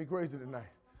looking at me crazy tonight.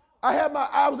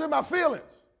 I was in my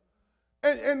feelings.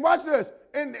 And watch this.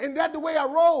 And that's the way I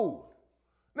rolled.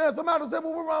 Now, somebody said,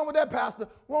 well, what's wrong with that, Pastor?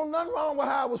 Well, nothing wrong with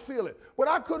how I was feeling. But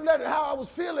I couldn't let how I was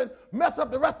feeling mess up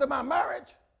the rest of my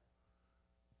marriage.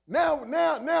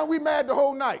 Now we mad the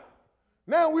whole night.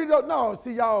 Now we don't know.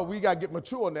 See, y'all, we got to get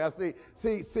mature now. See,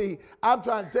 I'm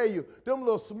trying to tell you, them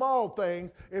little small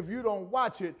things, if you don't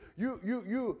watch it, you'll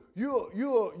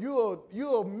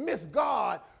miss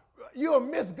God. You'll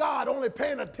miss God only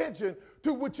paying attention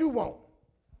to what you want.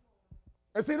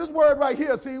 And see, this word right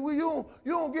here, see, you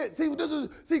don't get,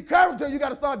 see, character, you got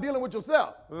to start dealing with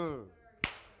yourself. I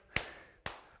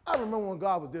remember when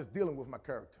God was just dealing with my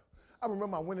character. I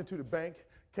remember I went into the bank,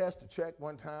 cashed a check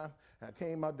one time, and I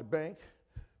came out the bank,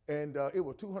 and it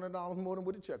was $200 more than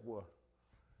what the check was.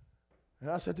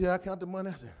 And I said, I count the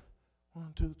money. I said,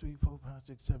 1, 2, 3, 4, 5,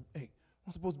 6, 7, 8.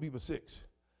 I'm supposed to be but 6.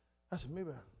 I said, let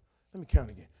me count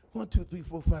again. 1, 2, 3,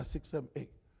 4, 5, 6, 7, 8.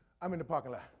 I'm in the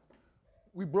parking lot.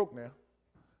 We broke now.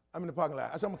 I'm in the parking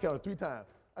lot. I said, I'm going to count it 3 times.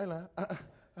 I ain't lying. I'm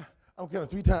going to count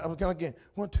it 3 times. I'm going to count again.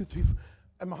 1, 2, 3, 4.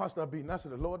 And my heart started beating. I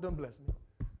said, the Lord done blessed me.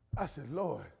 I said,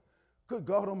 Lord, good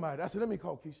God Almighty. I said, let me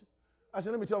call Keisha. I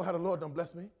said, let me tell her how the Lord done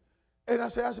blessed me. And I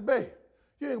said, babe,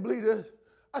 you ain't believe this.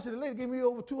 I said, the lady gave me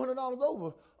over $200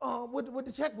 over what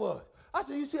the check was. I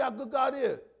said, you see how good God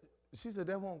is? She said,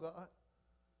 that won't God.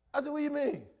 I said, what do you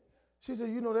mean? She said,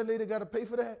 you know that lady got to pay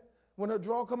for that when her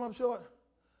draw come up short?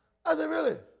 I said,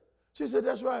 really? She said,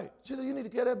 that's right. She said, you need to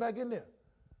get that back in there.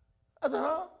 I said,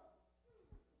 huh?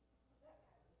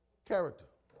 Character.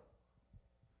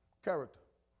 Character.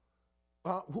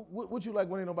 What you like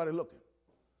when ain't nobody looking?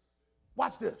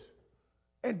 Watch this.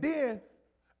 And then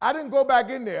I didn't go back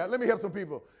in there. Let me help some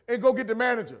people. And go get the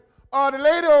manager. The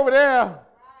lady over there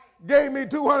gave me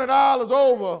 $200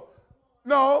 over.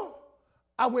 No,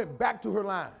 I went back to her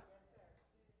line.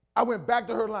 I went back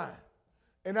to her line.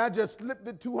 And I just slipped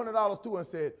the $200 to her and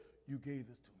said, you gave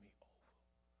this to me over.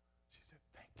 She said,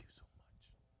 thank you so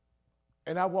much.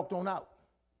 And I walked on out.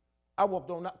 I walked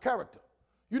on out. Character.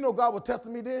 You know God was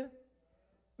testing me then?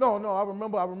 No, I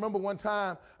remember one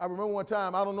time, I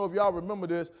don't know if y'all remember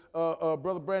this,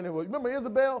 Brother Brandon, remember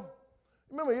Isabel?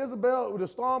 Remember Isabel, when the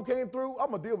storm came through?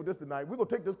 I'm going to deal with this tonight. We're going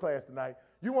to take this class tonight.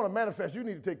 You want to manifest, you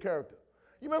need to take character.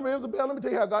 You remember Isabel? Let me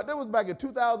tell you how God, that was back in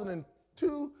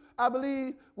 2002, I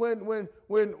believe, when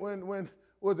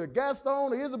was it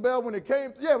Gaston or Isabel when it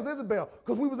came? Yeah, it was Isabel,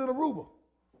 because we was in Aruba.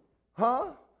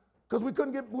 Huh? Because when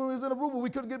we was in Aruba, we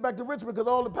couldn't get back to Richmond because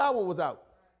all the power was out.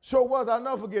 Sure was, I'll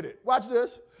never forget it. Watch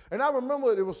this. And I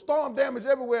remember there was storm damage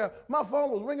everywhere. My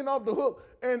phone was ringing off the hook,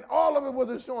 and all of it was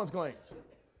insurance claims.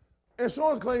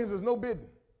 Insurance claims is no bidding.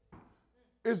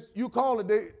 You call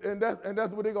it, and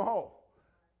that's what they're going to haul.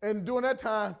 And during that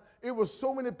time, it was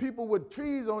so many people with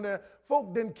trees on there.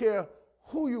 Folk didn't care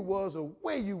who you was or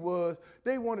where you was.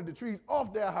 They wanted the trees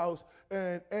off their house,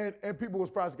 and people was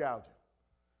price gouging.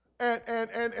 And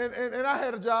I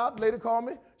had a job. Lady called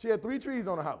me. She had 3 trees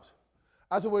on the house.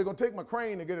 I said, well, you're going to take my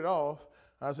crane to get it off.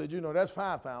 I said, that's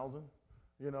 $5,000.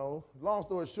 Long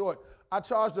story short, I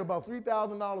charged her about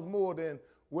 $3,000 more than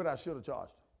what I should have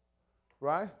charged her,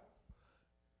 right?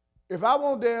 If I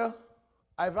won't there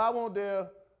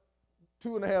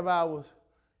 2.5 hours,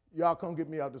 y'all come get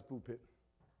me out this poo pit.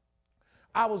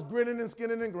 I was grinning and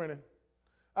skinning and grinning.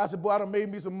 I said, boy, I done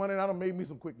made me some money and I done made me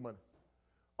some quick money.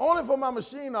 Only for my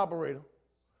machine operator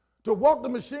to walk the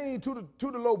machine to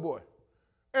the low boy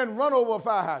and run over a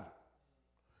fire hydrant.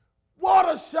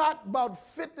 Water shot about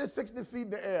 50, 60 feet in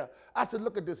the air. I said,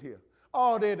 look at this here.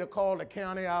 Oh, they had to call the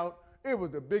county out. It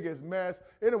was the biggest mess.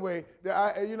 Anyway,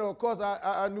 of course,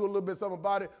 I knew a little bit something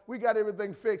about it. We got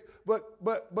everything fixed. But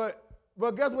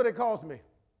guess what it cost me?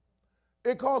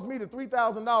 It cost me the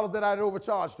 $3,000 that I had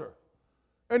overcharged her.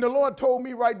 And the Lord told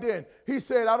me right then, he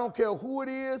said, I don't care who it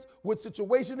is, what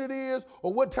situation it is,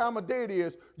 or what time of day it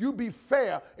is, you be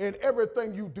fair in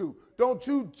everything you do. Don't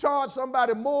you charge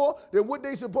somebody more than what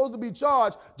they supposed to be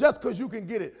charged just because you can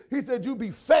get it. He said, you be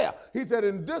fair. He said,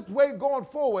 in this way going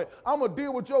forward, I'm going to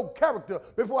deal with your character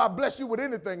before I bless you with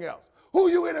anything else. Who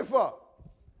you in it for?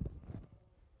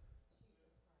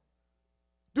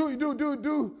 Do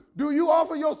you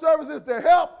offer your services to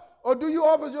help, or do you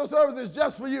offer your services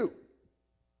just for you?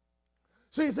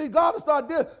 See, God will start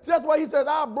there. That's why he says,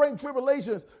 I'll bring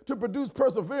tribulations to produce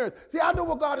perseverance. See, I know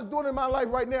what God is doing in my life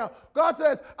right now. God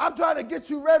says, I'm trying to get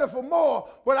you ready for more,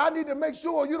 but I need to make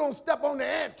sure you don't step on the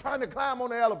ant trying to climb on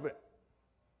the elephant.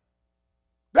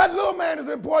 That little man is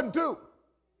important too.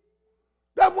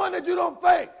 That one that you don't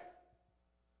think.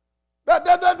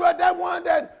 That one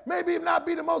that maybe not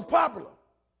be the most popular.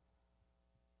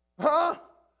 Huh?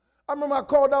 I remember I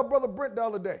called out Brother Brent the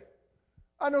other day.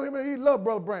 I know him and he loved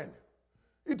Brother Brandon.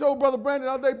 He told Brother Brandon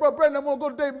the other day, Brother Brandon, I want to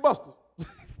go to Dave & Buster's.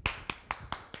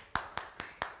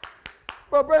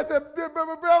 Brother Brandon said,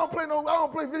 Brother Brandon, I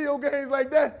don't play video games like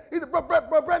that. He said,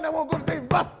 Brother Brandon, I want to go to Dave &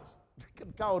 Buster's.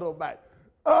 Called him back.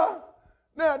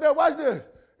 Now watch this.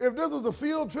 If this was a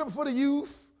field trip for the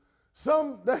youth,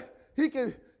 he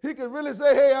could really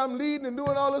say, hey, I'm leading and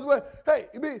doing all this way. Hey,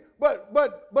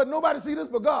 but nobody see this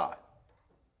but God.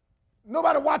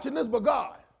 Nobody watching this but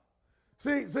God.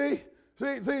 See,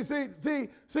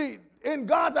 in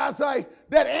God's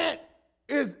eyesight, that ant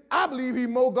is, I believe he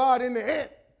more God in the ant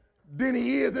than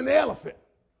he is in the elephant.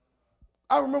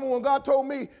 I remember when God told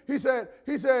me, he said,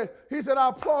 I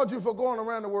applaud you for going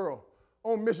around the world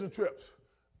on mission trips,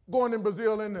 going in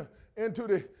Brazil into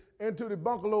the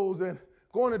bungalows and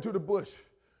going into the bush.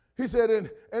 He said,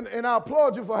 and I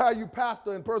applaud you for how you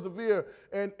pastor and persevere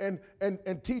and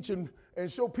teach and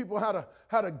show people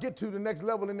how to get to the next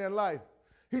level in their life.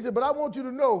 He said, but I want you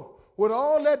to know, with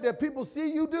all that people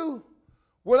see you do,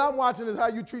 what I'm watching is how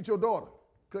you treat your daughter.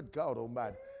 Good God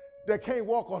Almighty. That can't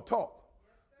walk or talk.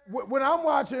 What I'm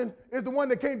watching is the one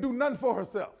that can't do nothing for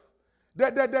herself.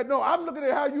 No, I'm looking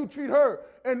at how you treat her,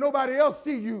 and nobody else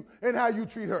see you and how you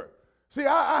treat her. See,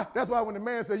 that's why when the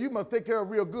man said, you must take care of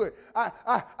real good,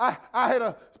 I had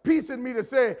a piece in me to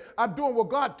say, I'm doing what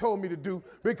God told me to do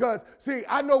because, see,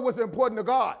 I know what's important to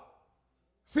God.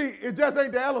 See, it just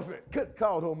ain't the elephant. Good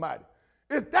God Almighty.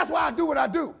 That's why I do what I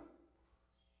do.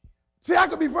 See, I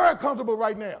could be very comfortable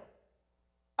right now.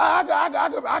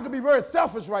 I could be very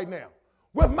selfish right now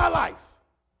with my life.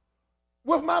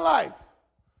 With my life.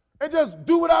 And just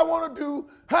do what I want to do,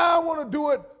 how I want to do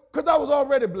it, because I was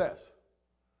already blessed.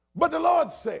 But the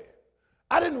Lord said,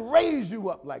 I didn't raise you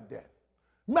up like that.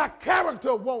 My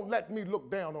character won't let me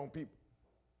look down on people.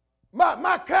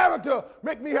 My character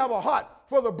make me have a heart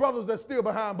for the brothers that's still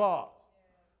behind bars.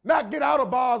 Not get out of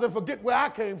bars and forget where I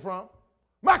came from.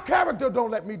 My character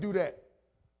don't let me do that.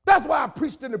 That's why I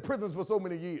preached in the prisons for so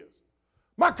many years.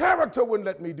 My character wouldn't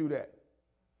let me do that.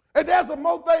 And there's some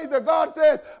more things that God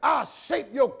says, I'll shape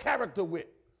your character with.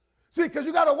 See, because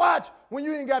you got to watch when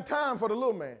you ain't got time for the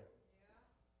little man.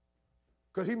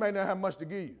 Because he may not have much to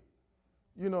give you.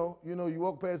 You know, you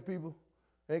walk past people,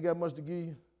 ain't got much to give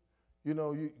you. You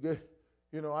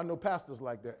know, I know pastors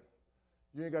like that.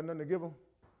 You ain't got nothing to give them.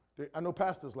 I know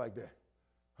pastors like that.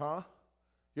 Huh?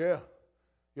 Yeah,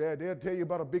 they'll tell you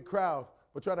about a big crowd,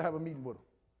 but try to have a meeting with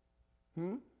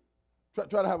them.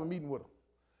 Try to have a meeting with them.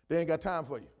 They ain't got time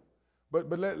for you. But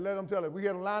let them tell it. We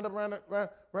get them lined up around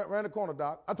the corner,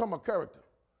 Doc. I'm talking about character.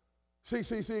 See,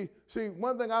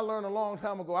 one thing I learned a long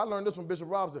time ago, I learned this from Bishop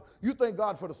Robinson. You thank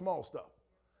God for the small stuff.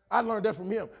 I learned that from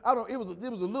him. It was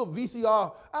a little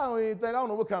VCR. I don't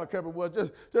know what kind of camera it was.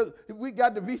 Just we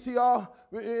got the VCR,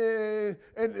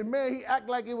 and man, he act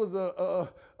like it was I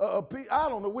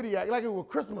don't know what he act like it was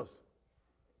Christmas.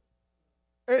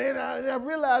 And I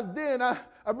realized then, I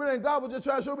realized God was just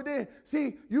trying to show me then.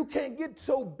 See, you can't get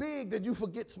so big that you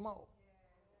forget small.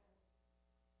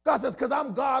 God says, because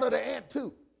I'm God of the ant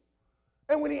too.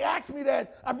 And when he asked me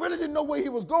that, I really didn't know where he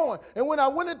was going. And when I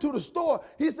went into the store,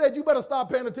 he said, you better start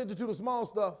paying attention to the small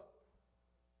stuff.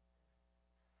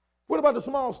 What about the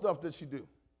small stuff that you do?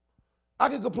 I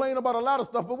can complain about a lot of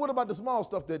stuff, but what about the small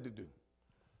stuff that you do?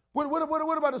 What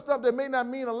about the stuff that may not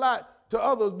mean a lot to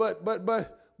others,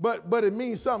 but it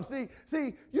means something?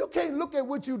 See, you can't look at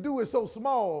what you do as so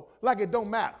small like it don't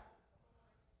matter.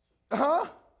 Huh?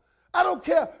 I don't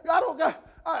care.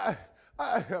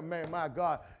 Man, my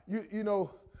God. You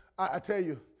know, I tell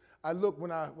you, I look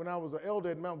when I was an elder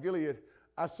at Mount Gilead,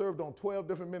 I served on 12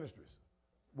 different ministries.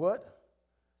 What?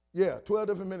 Yeah, 12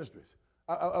 different ministries.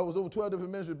 I was over 12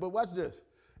 different ministries, but watch this.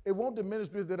 It wasn't the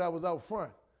ministries that I was out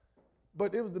front.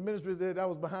 But it was the ministries that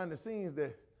was behind the scenes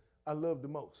that I loved the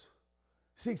most.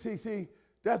 See,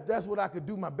 that's what I could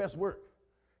do my best work.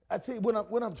 I see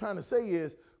what I'm trying to say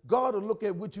is God will look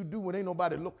at what you do when ain't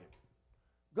nobody looking.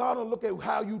 God will look at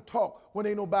how you talk when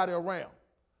ain't nobody around.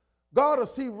 God will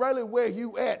see really where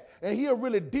you at, and he'll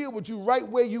really deal with you right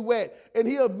where you at, and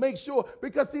he'll make sure,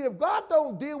 because see, if God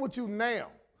don't deal with you now,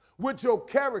 with your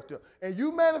character, and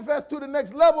you manifest to the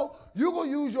next level, you're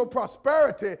going to use your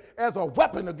prosperity as a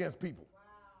weapon against people. Wow.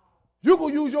 You're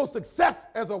going to use your success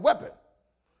as a weapon.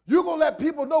 You're going to let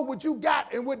people know what you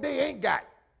got and what they ain't got.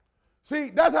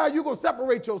 See, that's how you're going to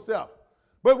separate yourself.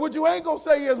 But what you ain't going to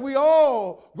say is we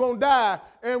all going to die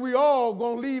and we all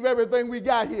going to leave everything we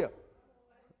got here.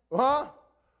 Huh?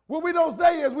 What we don't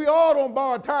say is we all don't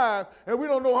borrow time and we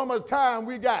don't know how much time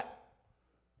we got.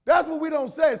 That's what we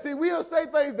don't say. See, we'll say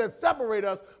things that separate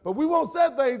us, but we won't say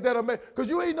things that are made. Because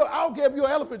you ain't no, I don't care if you're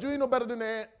an elephant, you ain't no better than the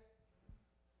ant.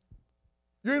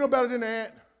 You ain't no better than the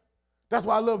ant. That's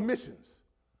why I love missions.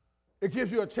 It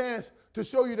gives you a chance to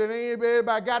show you that ain't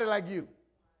everybody got it like you.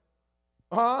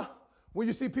 Huh? When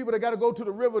you see people that got to go to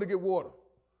the river to get water,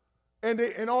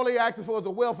 and all they asking for is a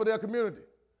well for their community.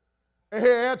 And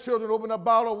here, our children open up a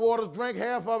bottle of water, drink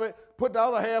half of it, put the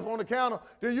other half on the counter,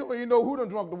 then you don't even know who done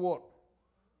drunk the water.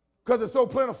 Because it's so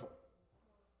plentiful.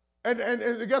 And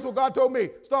guess what God told me?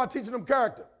 Start teaching them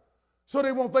character so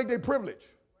they won't think they're privileged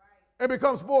and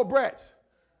become spoiled brats.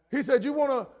 He said,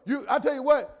 I tell you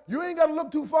what, you ain't got to look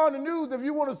too far in the news if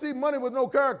you want to see money with no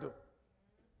character.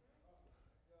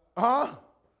 Huh?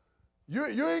 You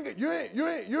ain't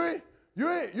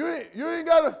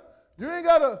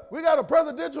got to, we got a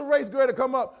presidential race ready to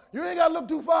come up. You ain't got to look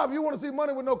too far if you want to see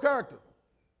money with no character.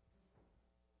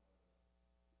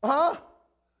 Huh?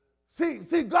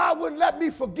 See, God wouldn't let me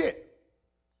forget.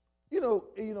 I was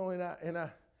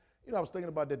thinking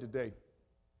about that today,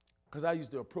 because I used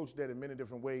to approach that in many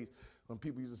different ways. When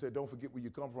people used to say, "Don't forget where you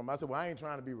come from," I said, "Well, I ain't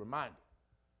trying to be reminded,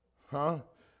 huh?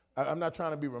 I'm not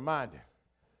trying to be reminded,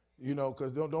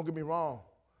 because don't get me wrong.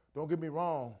 Don't get me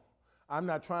wrong. I'm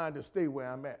not trying to stay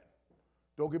where I'm at.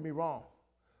 Don't get me wrong,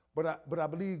 but I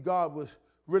believe God was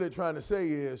really trying to say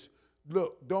is,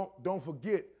 look, don't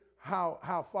forget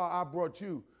how far I brought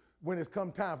you." When it's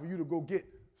come time for you to go get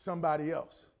somebody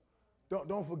else.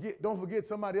 Don't forget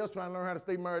somebody else trying to learn how to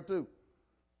stay married too.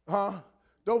 Huh?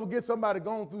 Don't forget somebody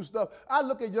going through stuff. I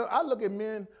look at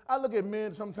men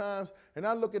sometimes, and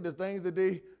I look at the things that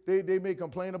they may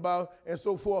complain about and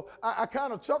so forth. I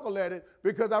kind of chuckle at it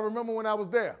because I remember when I was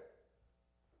there.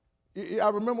 I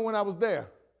remember when I was there.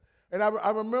 And I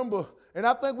remember, and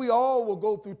I think we all will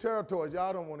go through territories.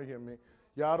 Y'all don't want to hear me.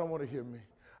 Y'all don't want to hear me.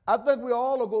 I think we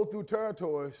all will go through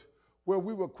territories where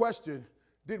we will question,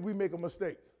 did we make a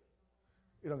mistake?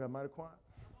 It don't got mighty quiet.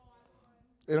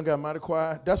 It don't got mighty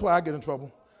quiet. That's why I get in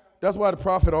trouble. That's why the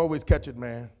prophet always catch it,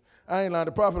 man. I ain't lying.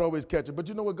 The prophet always catch it. But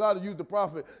you know what? God used the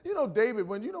prophet. David,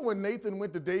 when Nathan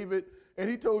went to David and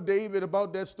he told David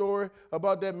about that story,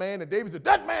 about that man, and David said,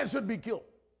 that man should be killed.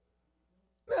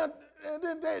 Now,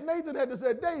 and then Nathan had to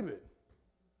say, David,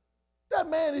 that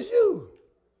man is you.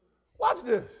 Watch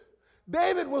this.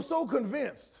 David was so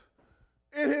convinced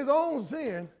in his own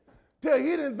sin till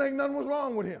he didn't think nothing was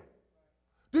wrong with him.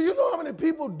 Do you know how many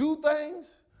people do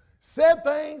things, said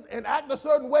things, and act a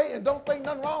certain way and don't think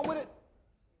nothing wrong with it?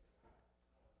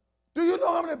 Do you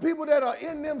know how many people that are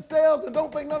in themselves and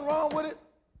don't think nothing wrong with it?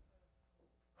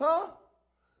 Huh?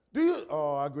 Do you?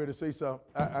 Oh, I agree to say something.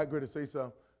 I agree to say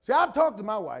something. See, I talked to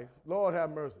my wife. Lord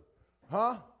have mercy.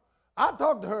 Huh? I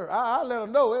talked to her. I let her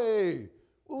know, hey,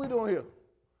 what we doing here?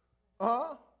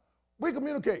 We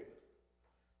communicate.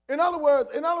 In other words,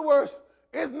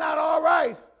 it's not all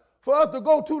right for us to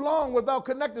go too long without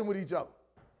connecting with each other.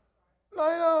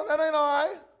 No, that ain't all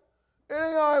right. It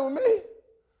ain't all right with me.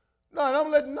 No, and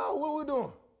I'm letting you know what we're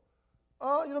doing.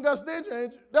 You don't got stingy,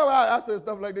 ain't you? That's why I said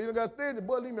stuff like that. You don't got stingy,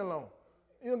 boy, leave me alone.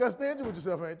 You don't got stingy with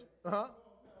yourself, ain't you?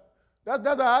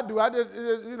 That's how I do. I just,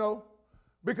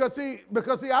 because see,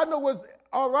 I know what's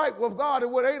all right with God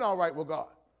and what ain't all right with God.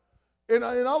 In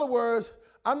other words,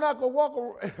 I'm not going to walk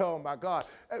around. Oh, my God.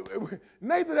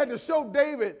 Nathan had to show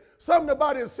David something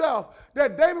about himself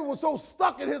that David was so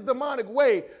stuck in his demonic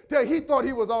way that he thought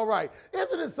he was all right.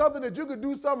 Isn't it something that you could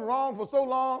do something wrong for so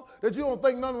long that you don't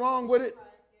think nothing wrong with it?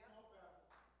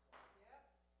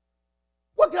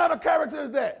 What kind of character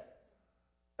is that?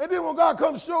 And then when God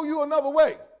comes show you another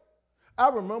way. I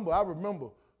remember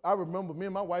me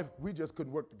and my wife, we just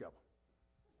couldn't work together.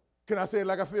 Can I say it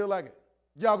like I feel like it?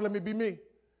 Y'all let me be me?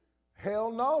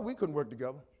 Hell no, we couldn't work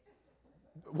together.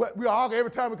 We argue every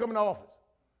time we come in the office.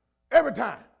 Every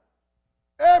time.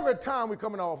 Every time we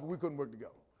come in the office, we couldn't work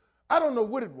together. I don't know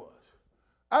what it was.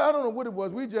 I don't know what it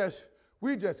was.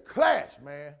 We just clashed,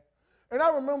 man. And I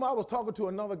remember I was talking to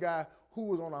another guy who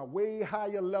was on a way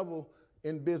higher level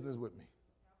in business with me.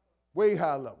 Way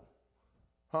higher level.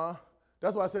 Huh?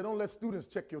 That's why I said don't let students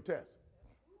check your test.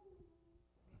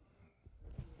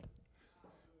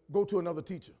 Go to another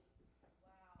teacher.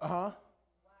 Uh-huh.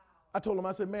 I told him,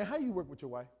 I said, man, how you work with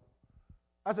your wife?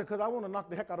 I said, because I want to knock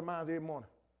the heck out of mine every morning.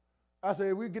 I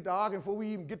said, we get to arguing before we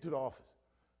even get to the office.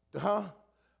 Huh?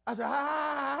 I said,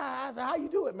 how you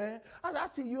do it, man? I said, I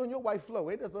see you and your wife flow.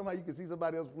 Ain't that somehow you can see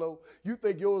somebody else flow? You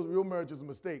think your marriage is a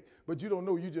mistake, but you don't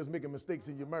know you're just making mistakes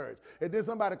in your marriage. And then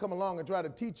somebody come along and try to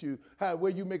teach you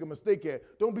where you make a mistake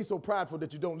at. Don't be so prideful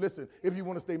that you don't listen if you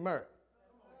want to stay married.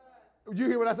 You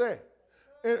hear what I said?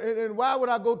 And why would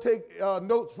I go take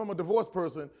notes from a divorced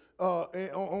person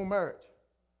on marriage?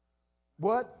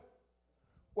 What?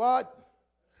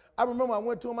 I remember I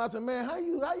went to him, I said, man, how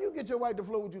you get your wife to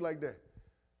flow with you like that?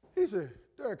 He said,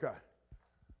 Derricott.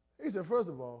 He said, first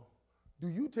of all, do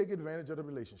you take advantage of the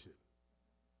relationship?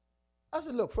 I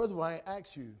said, look, first of all, I ain't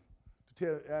asked you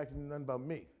to ask you nothing about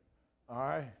me. All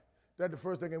right? That's the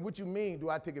first thing. And what you mean, do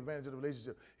I take advantage of the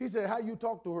relationship? He said, how you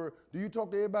talk to her, do you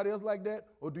talk to everybody else like that?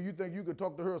 Or do you think you can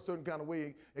talk to her a certain kind of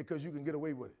way because you can get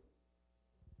away with it?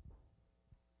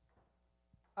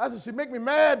 I said, she make me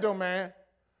mad though, man.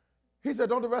 He said,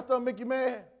 don't the rest of them make you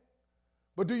mad?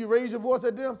 But do you raise your voice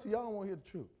at them? See, y'all don't want to hear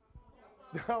the truth.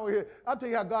 I'll tell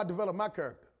you how God developed my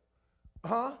character.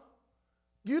 Huh?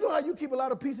 Do you know how you keep a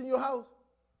lot of peace in your house?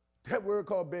 That word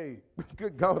called babe.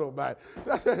 Good God almighty.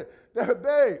 That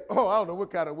babe. Oh, I don't know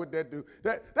what that do.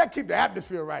 That keep the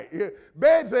atmosphere right. Yeah.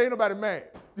 Babe say ain't nobody mad.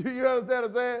 You understand what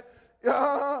I'm saying?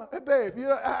 Hey, babe, you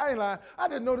know, I ain't lying. I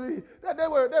didn't know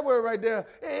that word right there,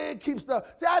 it keeps stuff.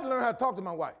 See, I had to learn how to talk to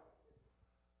my wife.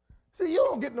 See, you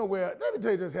don't get nowhere. Let me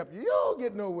tell you this, help you. You don't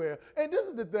get nowhere. And this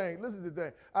is the thing.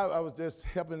 I was just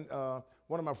helping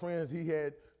one of my friends. He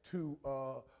had to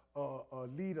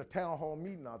lead a town hall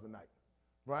meeting the other night,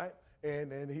 right?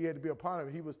 And he had to be a part of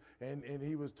it. He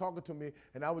was talking to me,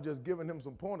 and I was just giving him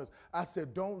some pointers. I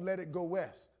said, don't let it go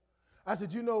west. I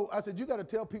said, you got to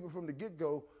tell people from the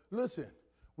get-go, listen,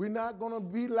 we're not going to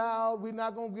be loud. We're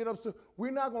not going to get upset.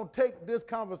 We're not going to take this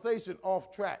conversation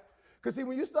off track. Because, see,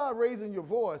 when you start raising your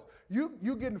voice,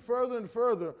 you're getting further and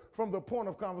further from the point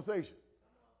of conversation.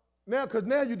 Because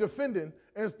now you're defending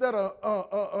instead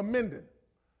of amending.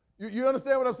 You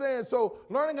understand what I'm saying? So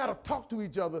learning how to talk to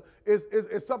each other is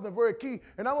something very key.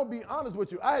 And I'm going to be honest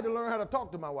with you. I had to learn how to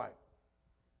talk to my wife.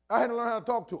 I had to learn how to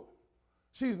talk to her.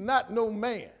 She's not no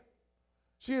man.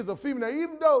 She is a female. Now,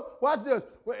 even though, watch this,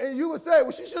 and you would say,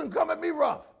 well, she shouldn't come at me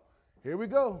rough. Here we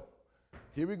go.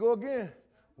 Here we go again.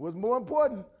 What's more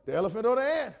important, the elephant or the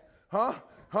ant? Huh?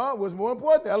 What's more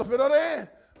important, the elephant or the ant?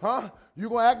 Huh? You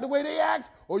going to act the way they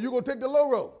act, or you going to take the low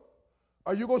road?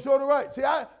 Are you going to show the right? See,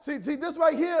 this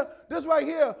right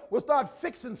here will start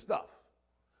fixing stuff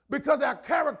because our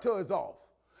character is off.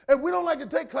 And we don't like to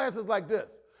take classes like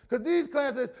this because these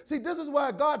classes, see, this is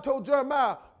why God told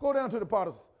Jeremiah, go down to the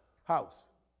potter's house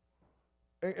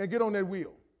and get on that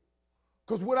wheel.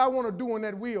 Because what I want to do on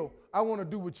that wheel, I want to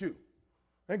do with you.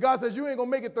 And God says, you ain't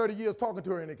going to make it 30 years talking to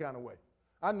her any kind of way.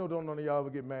 I know don't none of y'all ever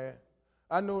get mad.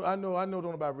 I know don't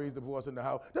nobody raise the voice in the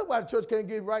house. That's why the church can't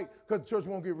get right, because the church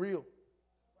won't get real.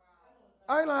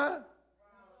 I ain't lying.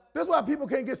 That's why people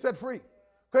can't get set free.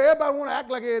 Because everybody want to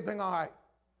act like everything all right.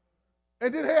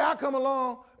 And then, hey, I come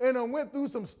along and I went through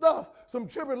some stuff, some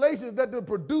tribulations that to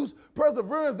produce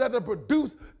perseverance, that to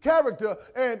produce character.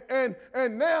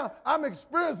 And now I'm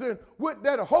experiencing what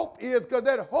that hope is, because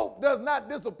that hope does not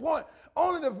disappoint.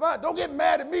 Only the fact, don't get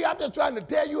mad at me. I'm just trying to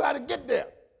tell you how to get there.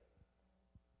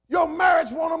 Your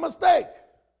marriage wasn't a mistake.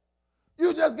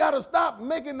 You just got to stop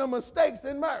making the mistakes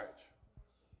in marriage.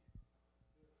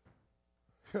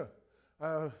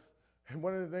 And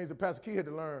one of the things that Pastor Key had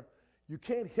to learn, you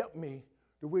can't help me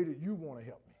the way that you want to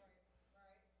help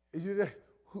me.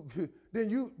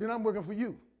 Then I'm working for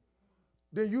you.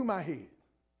 Then you my head.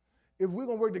 If we're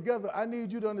going to work together, I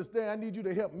need you to understand, I need you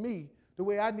to help me the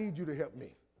way I need you to help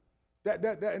me.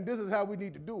 And this is how we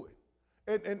need to do it.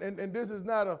 And this is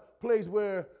not a place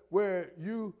where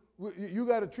you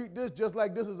got to treat this just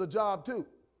like this is a job too.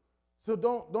 So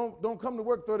don't come to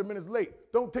work 30 minutes late.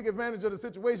 Don't take advantage of the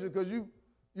situation because you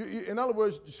in other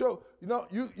words, if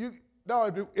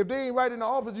they ain't right in the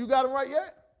office, you got them right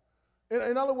yet?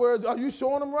 In other words, are you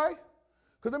showing them right?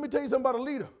 Because let me tell you something about a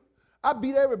leader. I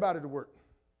beat everybody to work.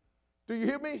 Do you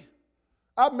hear me?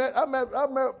 I met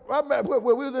where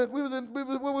we was at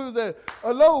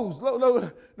Lowe's.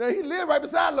 Now he lived right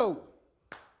beside Lowe's.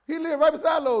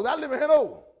 I live in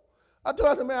Hanover. I told him,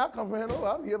 I said, man, I come from Hanover.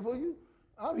 I'm here for you.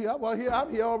 I'm here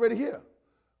already here.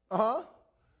 Because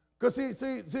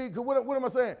what am I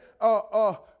saying?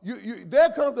 There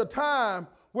comes a time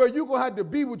where you're going to have to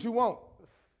be what you want.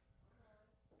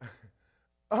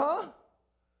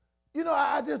 You know,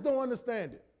 I just don't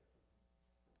understand it.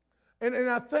 And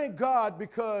I thank God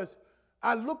because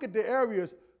I look at the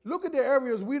areas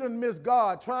we done missed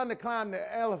God trying to climb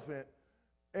the elephant,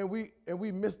 and we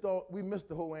missed the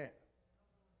whole ant.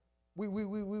 We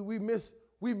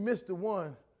missed the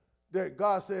one that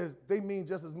God says they mean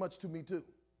just as much to me too.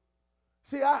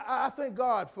 See, I thank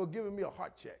God for giving me a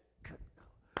heart check.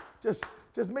 just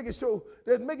making sure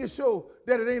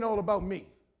that it ain't all about me.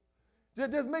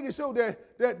 Just making sure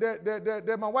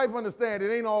that my wife understands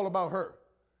it ain't all about her.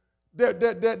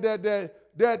 That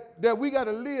we got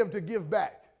to live to give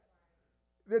back.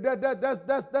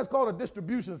 That's called a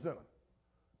distribution center.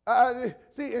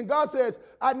 See, and God says,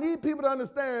 I need people to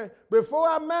understand before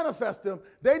I manifest them,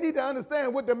 they need to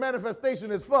understand what the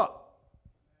manifestation is for.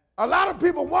 A lot of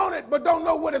people want it, but don't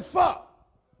know what it's for.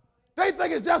 They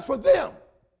think it's just for them.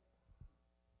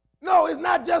 No, it's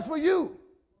not just for you.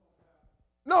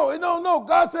 No.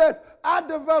 God says, I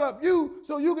develop you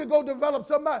so you can go develop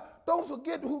somebody. Don't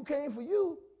forget who came for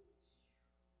you.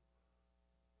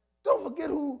 Don't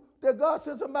forget that God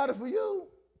sent somebody for you.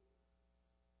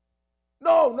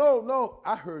 No.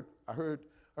 I heard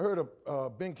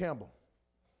of Ben Campbell.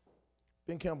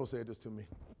 Ben Campbell said this to me.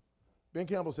 Ben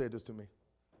Campbell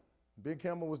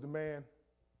was the man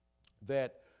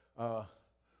that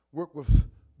worked with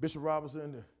Bishop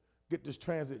Robinson to get this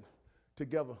transit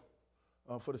together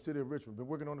for the city of Richmond. Been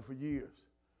working on it for years.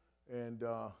 And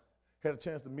had a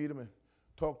chance to meet him and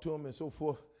talk to him and so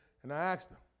forth. And I asked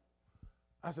him,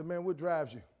 I said, man, what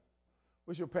drives you?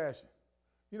 What's your passion?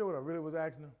 You know what I really was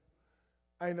asking him?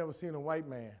 I ain't never seen a white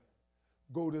man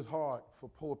go this hard for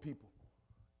poor people,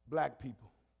 black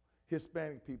people,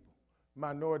 Hispanic people,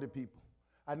 minority people.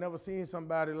 I never seen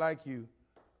somebody like you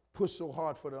push so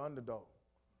hard for the underdog.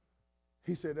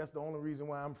 He said, that's the only reason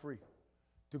why I'm free,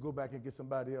 to go back and get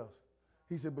somebody else.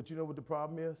 He said, but you know what the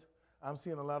problem is? I'm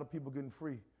seeing a lot of people getting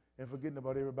free and forgetting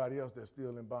about everybody else that's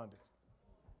still in bondage.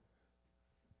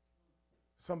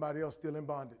 Somebody else still in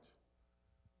bondage.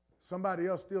 Somebody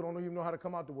else still don't even know how to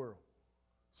come out the world.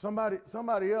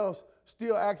 Somebody else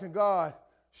still asking God,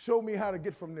 show me how to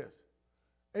get from this.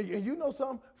 And you know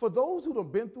something? For those who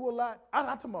done been through a lot, I'm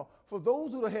not talking about, for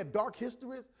those who done had dark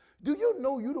histories, do you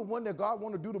know you're the one that God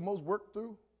want to do the most work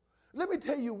through? Let me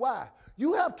tell you why.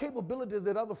 You have capabilities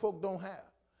that other folk don't have.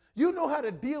 You know how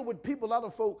to deal with people other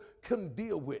folk couldn't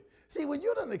deal with. See, when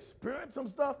you done experienced some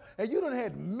stuff and you done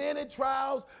had many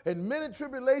trials and many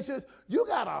tribulations, you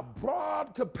got a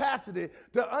broad capacity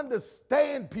to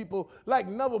understand people like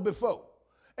never before.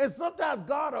 And sometimes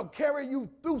God will carry you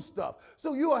through stuff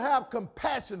so you'll have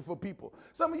compassion for people.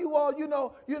 Some of you all, you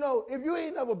know, if you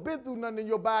ain't never been through nothing in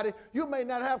your body, you may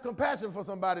not have compassion for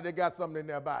somebody that got something in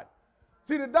their body.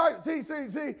 See, the doctor,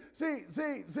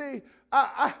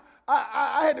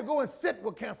 I had to go and sit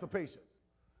with cancer patients.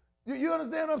 You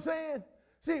understand what I'm saying?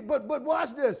 See, but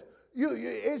watch this.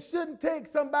 It shouldn't take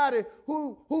somebody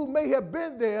who may have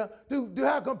been there to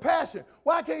have compassion.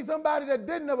 Why can't somebody that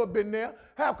didn't ever been there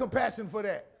have compassion for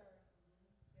that?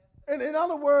 And in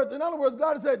other words,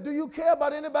 God said, do you care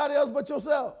about anybody else but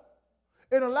yourself?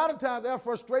 And a lot of times our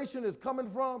frustration is coming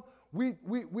from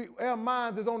our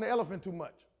minds is on the elephant too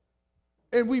much.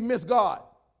 And we miss God.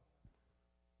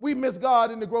 We miss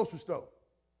God in the grocery store.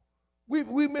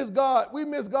 We miss God. We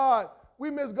miss God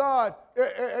at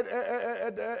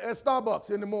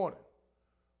Starbucks in the morning.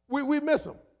 We miss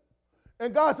him.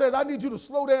 And God says, I need you to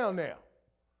slow down now.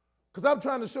 Because I'm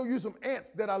trying to show you some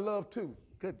ants that I love too.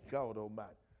 Good God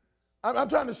Almighty. I'm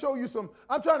trying to show you some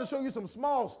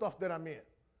small stuff that I'm in.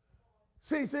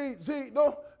 See,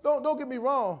 don't get me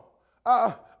wrong.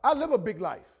 I live a big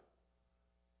life.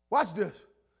 Watch this.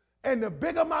 And the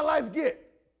bigger my life get,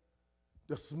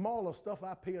 the smaller stuff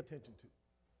I pay attention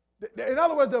to. In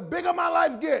other words, the bigger my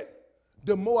life get,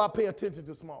 the more I pay attention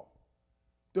to small.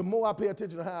 The more I pay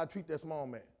attention to how I treat that small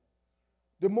man.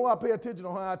 The more I pay attention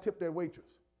to how I tip that waitress.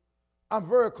 I'm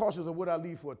very cautious of what I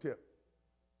leave for a tip.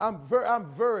 I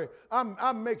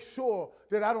make sure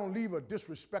that I don't leave a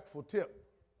disrespectful tip.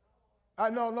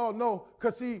 No,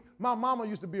 because see, my mama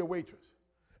used to be a waitress.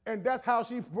 And that's how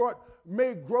she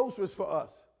made groceries for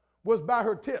us, was by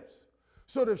her tips.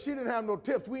 So that if she didn't have no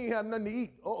tips, we ain't have nothing to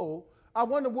eat. I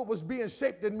wonder what was being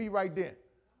shaped in me right then.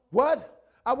 What?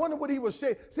 I wonder what he was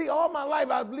shaping. See, all my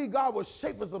life, I believe God was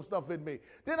shaping some stuff in me.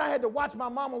 Then I had to watch my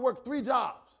mama work 3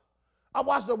 jobs. I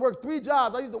watched her work 3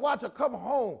 jobs. I used to watch her come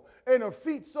home and her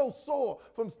feet so sore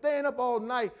from staying up all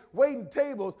night, waiting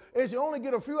tables, and she only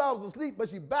get a few hours of sleep, but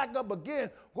she back up again,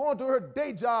 going to her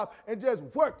day job and just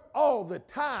worked all the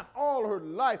time, all her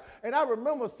life. And I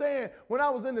remember saying when I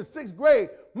was in the 6th grade,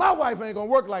 my wife ain't gonna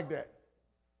work like that.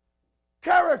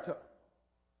 Character.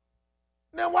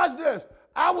 Now watch this.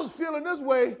 I was feeling this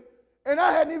way, and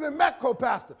I hadn't even met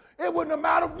co-pastor. It wouldn't have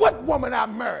mattered what woman I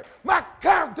married. My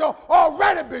character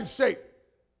already been shaped.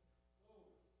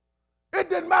 It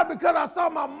didn't matter because I saw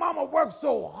my mama work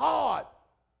so hard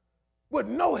with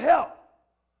no help.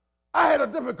 I had a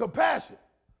different compassion.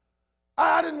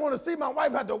 I didn't want to see my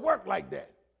wife have to work like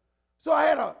that. So I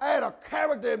had a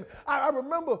character. And I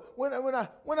remember when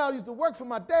I used to work for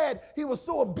my dad, he was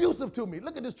so abusive to me.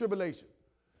 Look at this tribulation.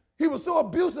 He was so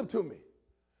abusive to me.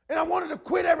 And I wanted to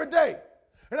quit every day.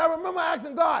 And I remember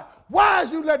asking God, why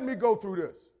is you letting me go through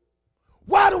this?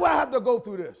 Why do I have to go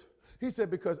through this? He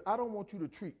said, because I don't want you to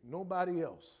treat nobody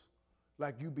else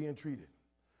like you being treated.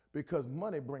 Because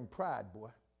money bring pride, boy.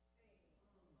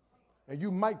 And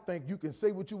you might think you can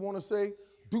say what you want to say,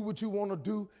 do what you want to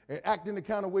do, and act in the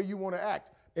kind of way you want to act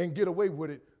and get away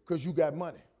with it because you got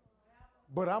money.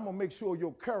 But I'm going to make sure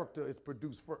your character is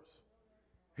produced first.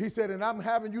 He said, and I'm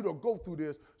having you to go through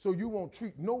this so you won't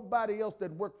treat nobody else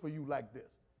that worked for you like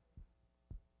this.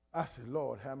 I said,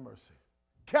 Lord, have mercy.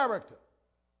 Character.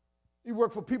 You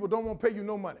work for people don't want to pay you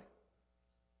no money.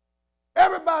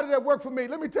 Everybody that worked for me,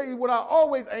 let me tell you what I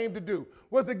always aimed to do,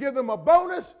 was to give them a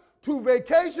bonus, 2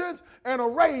 vacations, and a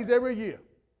raise every year.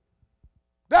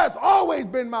 That's always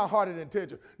been my heart and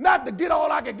intention. Not to get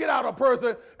all I can get out of a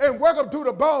person and work them to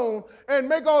the bone and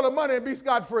make all the money and be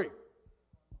scot-free.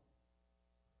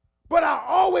 But I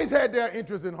always had their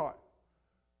interest in heart.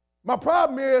 My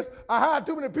problem is I hired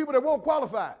too many people that won't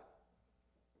qualify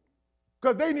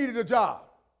because they needed a job.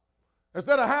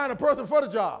 Instead of hiring a person for the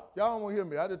job. Y'all don't want to hear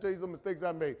me. I just tell you some mistakes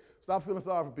I made. Stop feeling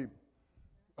sorry for people.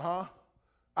 I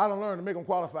don't learn to make them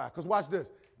qualify. Because watch this.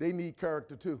 They need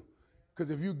character too. Because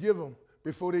if you give them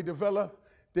before they develop,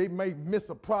 they may miss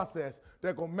a process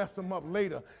that's going to mess them up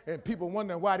later. And people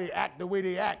wondering why they act the way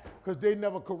they act because they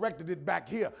never corrected it back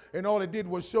here. And all it did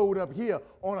was showed up here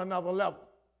on another level.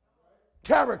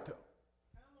 Character.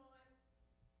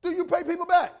 Do you pay people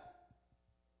back?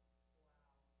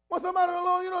 When somebody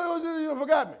alone, you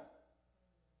forgot me.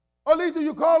 Or at least do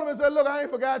you call them and say, look, I ain't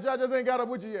forgot you, I just ain't got up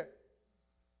with you yet.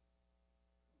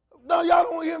 No, y'all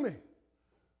don't hear me.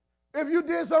 If you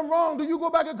did something wrong, do you go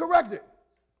back and correct it?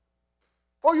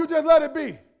 Or you just let it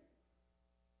be?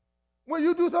 When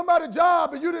you do somebody's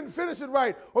job and you didn't finish it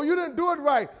right, or you didn't do it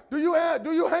right, do you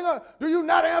hang up? Do you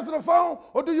not answer the phone,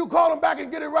 or do you call them back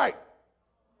and get it right?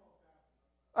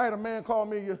 I had a man call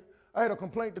me. I had a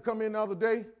complaint to come in the other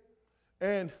day,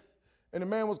 and the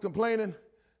man was complaining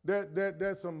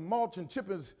that some mulch and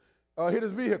chippings hit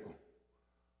his vehicle.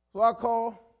 So I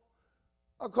called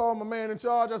my man in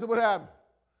charge. I said, what happened?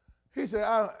 He said,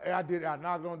 I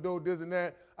knocked on the door, this and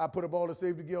that. I put up all the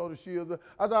safety gear, all the shields.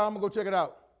 I said, I'm going to go check it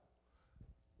out.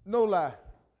 No lie.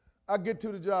 I get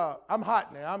to the job. I'm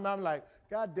hot now. I'm like,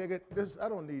 God dang it, I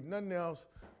don't need nothing else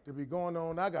to be going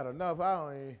on. I got enough.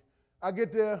 I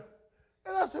get there,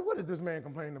 and I said, what is this man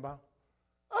complaining about?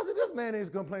 I said, this man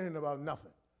ain't complaining about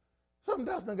nothing. Something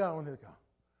else done got on his car.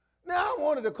 Now, I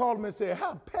wanted to call him and say,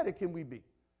 how petty can we be?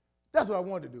 That's what I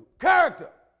wanted to do. Character.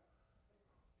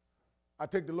 I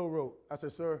take the low road. I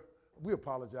said, sir, we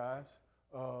apologize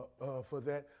for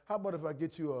that. How about if I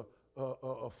get you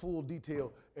a full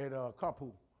detail at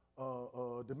Carpool,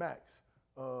 the Max,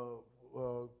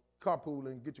 Carpool,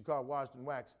 and get your car washed and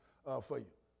waxed for you?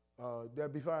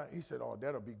 That'd be fine. He said, oh,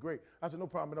 that'll be great. I said, no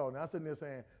problem at all. Now I'm sitting there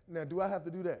saying, now, do I have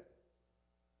to do that?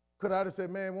 Could I have said,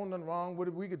 man, wasn't nothing wrong with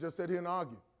it. We could just sit here and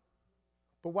argue.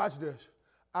 But watch this.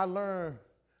 I learned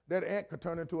that ant could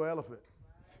turn into an elephant.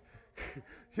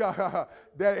 Yeah,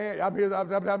 that ant, I'm here,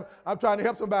 I'm trying to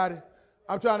help somebody.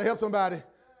 I'm trying to help somebody.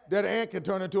 That ant can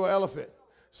turn into an elephant.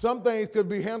 Some things could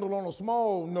be handled on a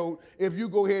small note if you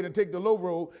go ahead and take the low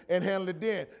road and handle it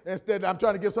then. Instead, I'm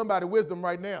trying to give somebody wisdom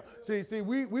right now. See,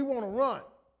 we want to run.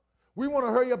 We want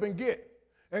to hurry up and get.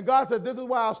 And God says, this is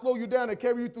why I'll slow you down and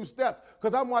carry you through steps,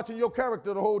 because I'm watching your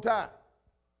character the whole time.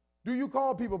 Do you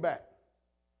call people back?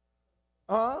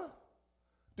 Do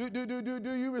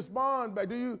you respond back?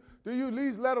 Do you at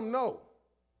least let them know?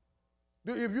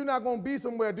 If you're not going to be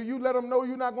somewhere, do you let them know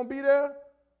you're not going to be there?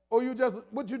 Or you just,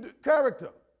 what you do? Character.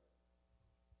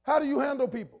 How do you handle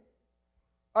people?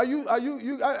 I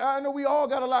know we all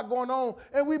got a lot going on,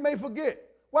 and we may forget.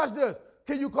 Watch this.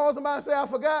 Can you call somebody and say, I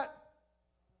forgot?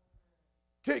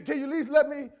 Can you at least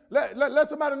let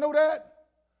somebody know that?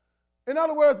 In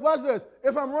other words, watch this.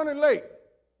 If I'm running late,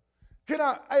 can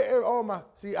I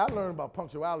learned about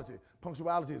punctuality.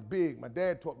 Punctuality is big. My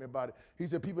dad taught me about it. He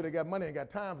said people that got money ain't got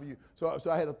time for you. So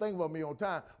I had to think about me on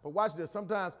time. But watch this.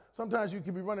 Sometimes you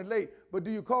can be running late, but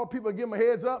do you call people and give them a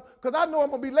heads up? Because I know I'm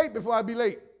going to be late before I be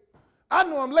late. I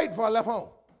know I'm late before I left home.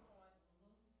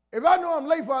 If I know I'm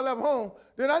late before I left home,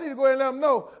 then I need to go ahead and let them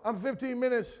know I'm 15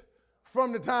 minutes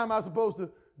from the time I'm supposed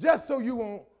to, just so you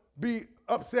won't be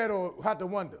upset or have to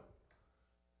wonder.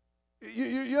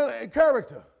 You're in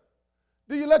character.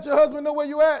 Do you let your husband know where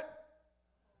you at?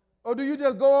 Or do you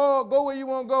just go where you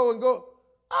want to go and go?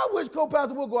 I wish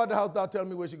co-pastor would go out the house without telling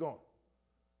me where she's going.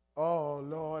 Oh,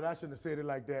 Lord, I shouldn't have said it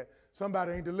like that.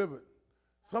 Somebody ain't delivered.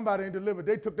 Somebody ain't delivered.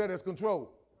 They took that as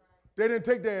control. They didn't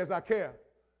take that as I care.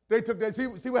 They took that. See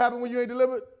what happened when you ain't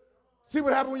delivered? See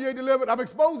what happened when you ain't delivered? I'm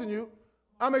exposing you.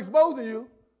 I'm exposing you.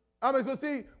 So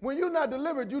see, when you're not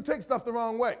delivered, you take stuff the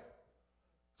wrong way.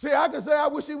 See, I can say I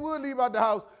wish she would leave out the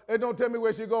house and don't tell me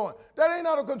where she's going. That ain't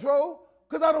out of control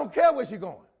because I don't care where she's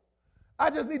going. I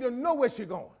just need to know where she's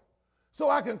going so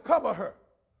I can cover her.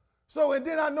 And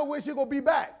then I know where she's going to be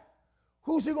back,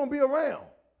 who she's going to be around.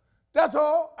 That's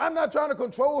all. I'm not trying to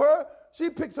control her. She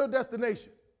picks her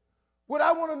destination. What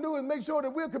I want to do is make sure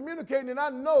that we're communicating and I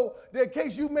know that in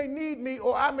case you may need me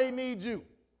or I may need you.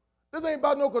 This ain't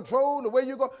about no control, the way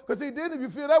you go. Because see, then if you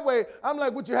feel that way, I'm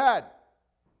like, what you had?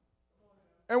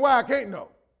 And why I can't know?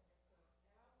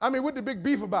 I mean, what the big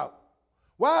beef about?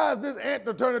 Why is this ant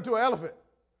to turn into an elephant?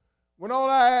 When all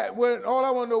I want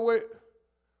to know where,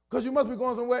 because you must be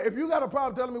going somewhere. If you got a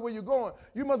problem telling me where you're going,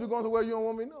 you must be going somewhere you don't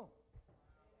want me to know.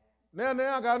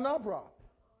 Now I got another problem.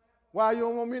 Why you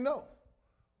don't want me to know?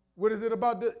 What is it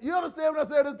about this? You understand what I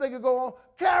said? This thing can go on.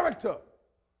 Character.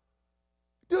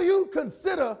 Do you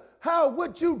consider how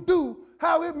what you do,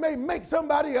 how it may make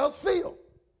somebody else feel?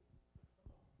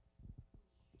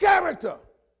 Character.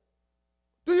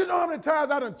 Do you know how many times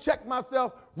I done checked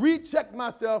myself, recheck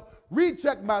myself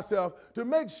to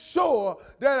make sure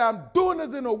that I'm doing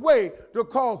this in a way to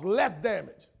cause less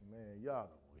damage? Man, y'all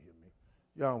don't want to hear me.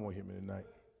 Y'all don't want to hear me tonight.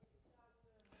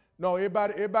 No,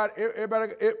 everybody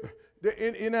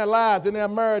in their lives, in their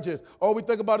marriages, all we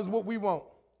think about is what we want.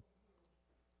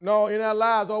 No, in our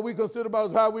lives, all we consider about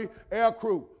is how we air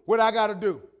crew, what I got to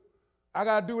do. I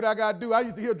got to do what I got to do. I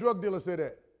used to hear drug dealers say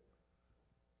that.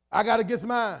 I got to get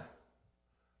mine.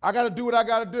 I got to do what I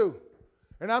got to do.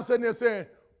 And I'm sitting there saying,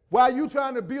 while you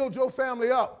trying to build your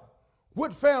family up,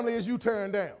 what family is you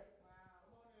tearing down?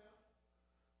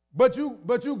 But you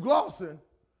glossing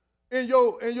in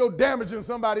your damaging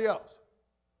somebody else.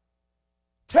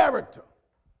 Character.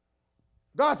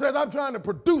 God says, I'm trying to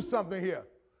produce something here.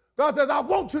 God says, I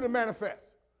want you to manifest.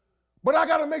 But I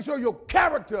got to make sure your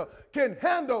character can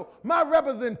handle my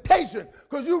representation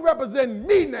because you represent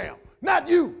me now, not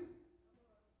you.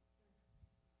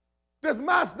 That's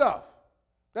my stuff.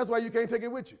 That's why you can't take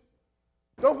it with you.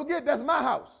 Don't forget, that's my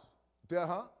house.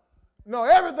 No,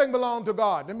 everything belongs to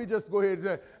God. Let me just go ahead and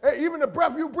say, hey, even the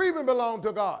breath you breathing belongs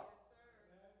to God.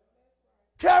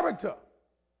 Character.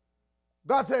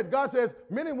 God says,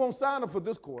 many won't sign up for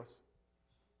this course.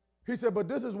 He said, but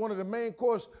this is one of the main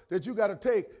courses that you got to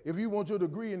take if you want your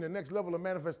degree in the next level of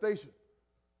manifestation.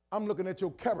 I'm looking at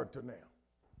your character now.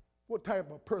 What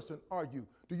type of person are you?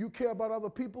 Do you care about other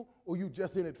people or you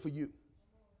just in it for you?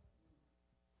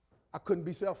 I couldn't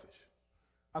be selfish.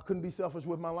 I couldn't be selfish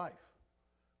with my life.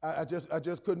 I just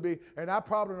couldn't be. And I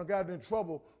probably have gotten in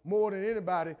trouble more than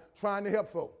anybody trying to help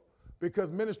folk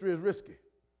because ministry is risky.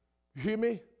 You hear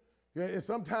me? And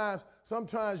sometimes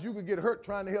you can get hurt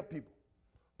trying to help people.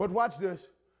 But watch this.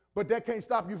 But that can't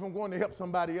stop you from going to help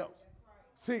somebody else.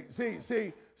 See,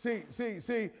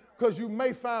 because you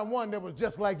may find one that was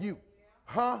just like you.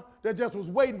 That just was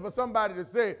waiting for somebody to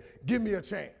say, give me a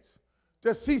chance.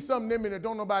 Just see something in me that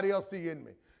don't nobody else see in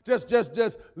me.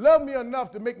 Just love me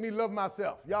enough to make me love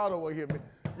myself. Y'all don't want to hear me.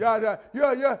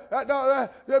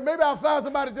 Maybe I'll find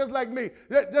somebody just like me.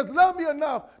 Just love me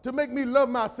enough to make me love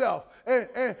myself. And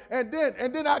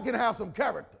then I can have some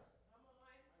character.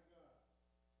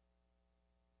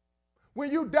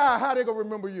 When you die, how they going to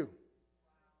remember you?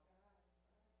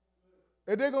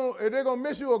 If they gonna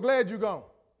miss you or glad you're gone?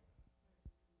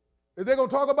 Is they going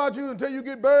to talk about you until you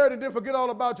get buried and then forget all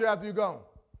about you after you're gone?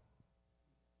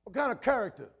 What kind of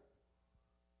character?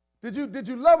 Did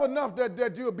you love enough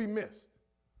that you'll be missed?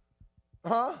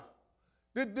 What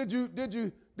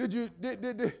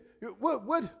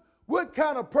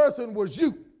kind of person was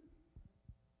you?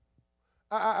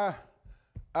 I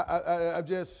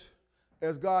just,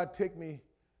 as God take me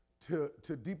to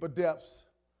deeper depths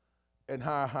and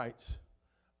higher heights,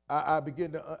 I'm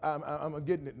getting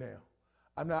it now.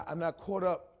 I'm not caught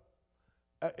up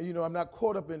I'm not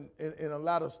caught up in a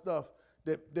lot of stuff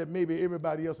that maybe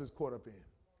everybody else is caught up in.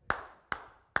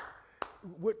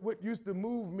 What used to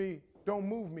move me don't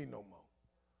move me no more.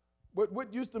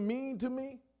 What used to mean to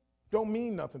me don't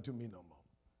mean nothing to me no more.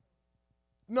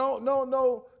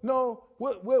 No.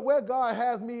 Where God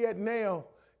has me at now,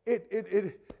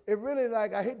 it really,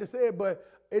 like, I hate to say it, but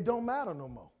it don't matter no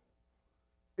more.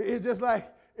 It's just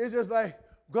like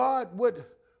God,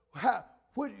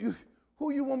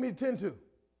 who you want me to tend to?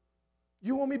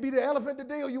 You want me to be the elephant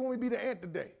today, or you want me to be the ant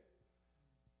today?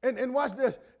 And watch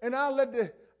this. And I'll let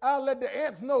the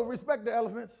ants know, respect the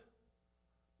elephants.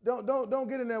 Don't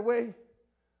get in their way.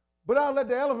 But I'll let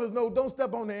the elephants know, don't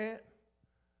step on the ant,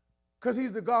 because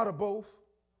he's the God of both.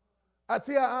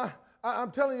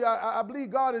 I'm telling you, I believe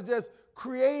God is just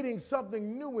creating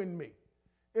something new in me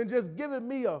and just giving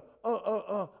me a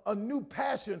new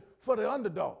passion for the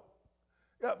underdog,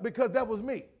 because that was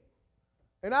me.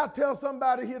 And I'll tell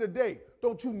somebody here today,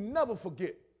 don't you never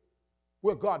forget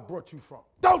where God brought you from.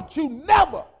 Don't you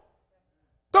never.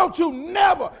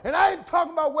 And I ain't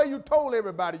talking about where you told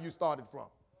everybody you started from.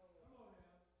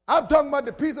 I'm talking about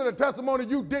the piece of the testimony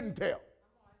you didn't tell.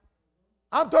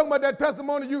 I'm talking about that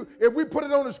testimony if we put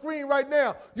it on the screen right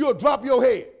now, you'll drop your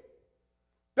head.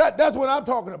 That's what I'm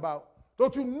talking about.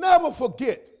 Don't you never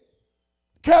forget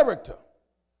character.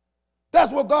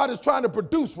 That's what God is trying to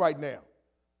produce right now.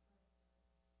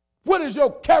 What is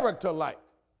your character like?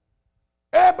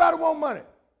 Everybody want money.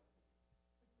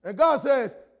 And God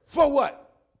says, for what?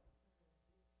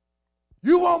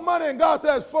 You want money, and God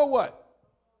says, for what?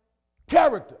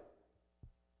 Character.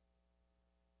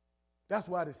 That's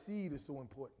why the seed is so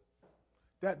important.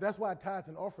 That's why tithes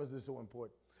and offerings is so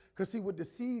important. Because see what the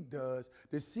seed does,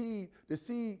 the seed,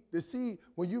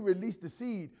 when you release the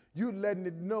seed, you're letting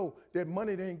it know that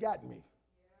money ain't got me.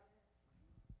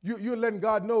 You're letting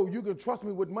God know you can trust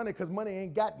me with money because money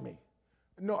ain't got me.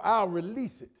 No, I'll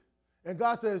release it. And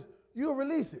God says, you'll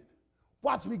release it.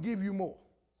 Watch me give you more.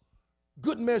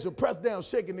 Good measure, pressed down,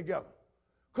 shaken together.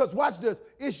 Because watch this,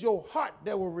 it's your heart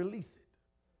that will release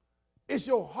it. It's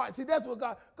your heart. See, that's what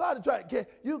God is trying to care.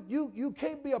 You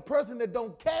can't be a person that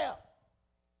don't care.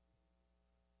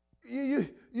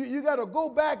 You got to go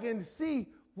back and see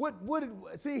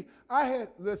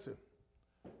listen,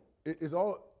 it's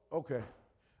all, okay.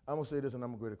 I'm going to say this and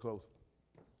I'm going to close.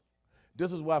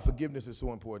 This is why forgiveness is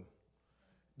so important.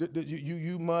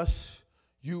 You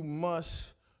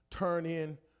must turn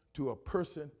into a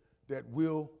person that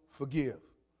will forgive.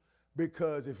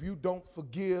 Because if you don't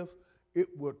forgive, it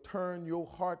will turn your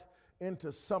heart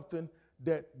into something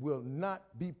that will not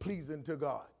be pleasing to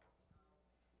God.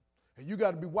 And you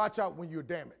got to watch out when you're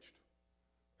damaged.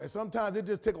 And sometimes it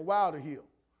just takes a while to heal.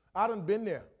 I done been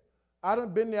there. I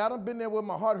done been there where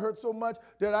my heart hurt so much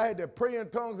that I had to pray in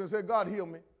tongues and say, God, heal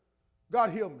me. God,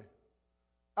 heal me.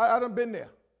 I done been there.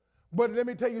 But let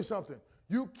me tell you something.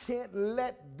 You can't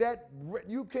let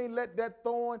that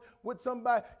thorn with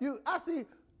somebody.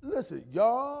 Listen,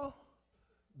 y'all,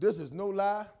 this is no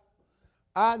lie.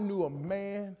 I knew a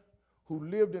man who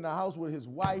lived in a house with his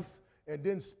wife and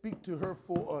didn't speak to her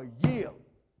for a year.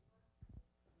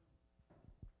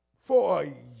 For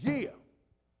a year.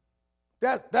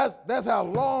 That's how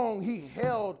long he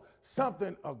held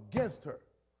something against her.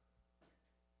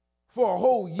 For a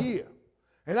whole year.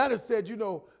 And I just said,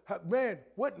 man,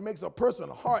 what makes a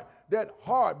person's heart that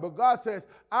hard? But God says,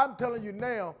 I'm telling you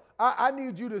now, I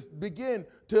need you to begin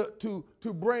to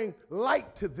bring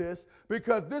light to this,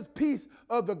 because this piece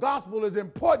of the gospel is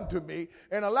important to me,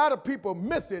 and a lot of people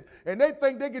miss it, and they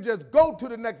think they can just go to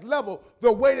the next level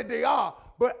the way that they are,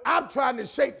 but I'm trying to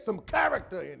shape some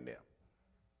character in them.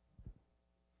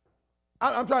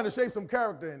 I'm trying to shape some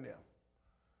character in them.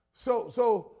 So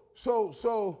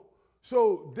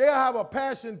they'll have a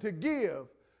passion to give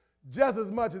just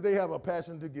as much as they have a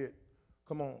passion to get.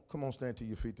 Come on, stand to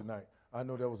your feet tonight. I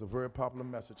know that was a very popular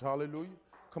message. Hallelujah.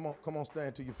 Come on,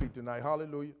 stand to your feet tonight.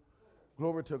 Hallelujah.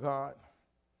 Glory to God.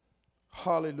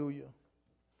 Hallelujah.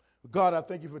 God, I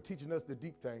thank you for teaching us the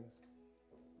deep things.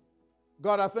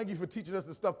 God, I thank you for teaching us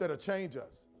the stuff that'll change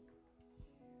us.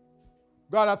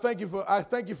 God, I thank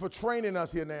you for training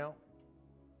us here now.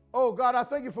 Oh, God, I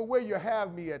thank you for where you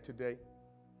have me at today.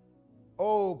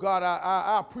 Oh, God,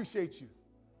 I appreciate you.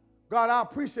 God,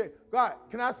 God,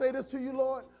 can I say this to you,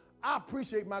 Lord? I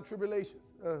appreciate my tribulations.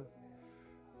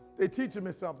 They're teaching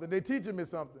me something.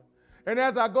 And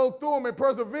as I go through them and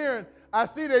persevering, I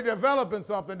see they're developing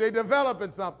something.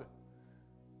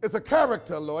 It's a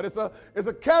character, Lord. It's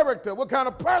a character. What kind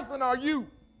of person are you?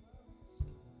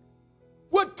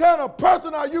 What kind of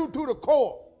person are you to the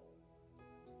core?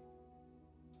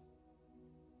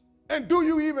 And do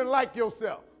you even like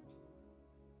yourself?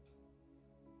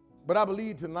 But I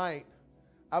believe tonight,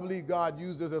 I believe God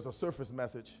used this as a surface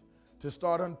message to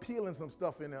start unpeeling some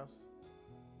stuff in us.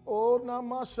 Oh,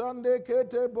 namashande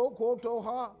kete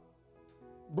bokotoha.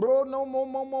 Bro no mo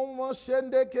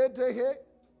shende kete he.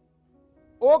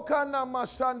 Oka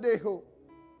namashande ho.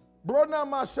 Bro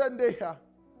namashande ha.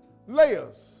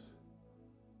 Layers.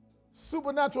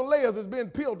 Supernatural layers is being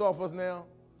peeled off us now.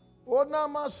 Oh,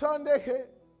 namashande he.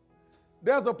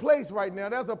 There's a place right now.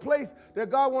 There's a place that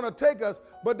God want to take us,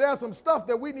 but there's some stuff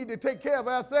that we need to take care of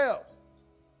ourselves.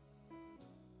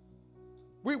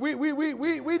 We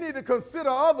need to consider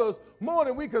others more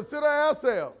than we consider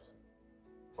ourselves.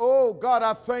 Oh, God,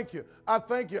 I thank you. I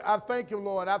thank you. I thank you,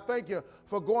 Lord. I thank you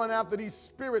for going after these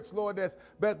spirits, Lord,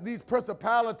 these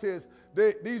principalities,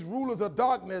 these rulers of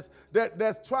darkness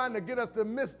that's trying to get us to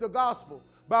miss the gospel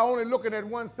by only looking at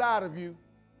one side of you.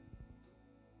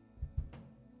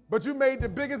 But you made the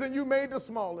biggest and you made the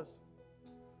smallest.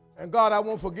 And God, I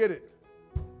won't forget it.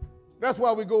 That's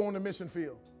why we go on the mission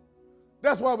field.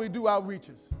 That's why we do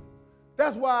outreaches.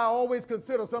 That's why I always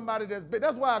consider somebody that's big.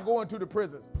 That's why I go into the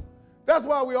prisons. That's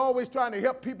why we're always trying to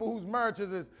help people whose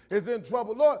marriages is in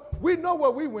trouble. Lord, we know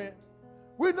where we went.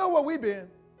 We know where we've been.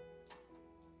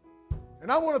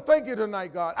 And I want to thank you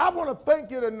tonight, God. I want to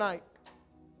thank you tonight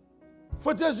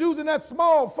for just using that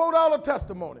small $4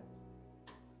 testimony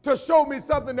to show me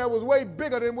something that was way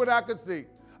bigger than what I could see.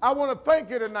 I want to thank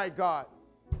you tonight, God,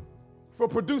 for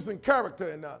producing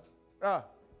character in us.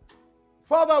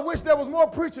 Father, I wish there was more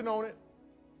preaching on it.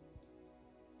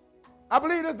 I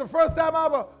believe this is the first time I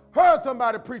ever heard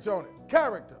somebody preach on it.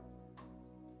 Character.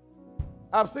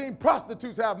 I've seen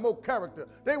prostitutes have more character.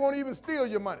 They won't even steal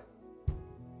your money.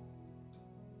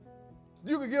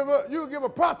 You could give a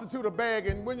prostitute a bag,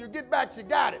 and when you get back, she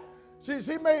got it.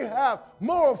 She may have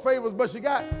moral favors, but she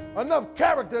got enough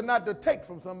character not to take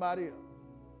from somebody else.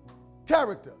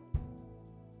 Character.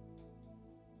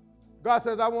 God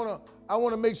says, I want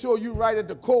to make sure you right at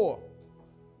the core.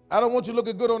 I don't want you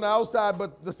looking good on the outside,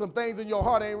 but there's some things in your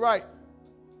heart ain't right.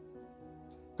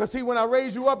 Because see, when I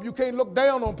raise you up, you can't look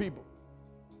down on people.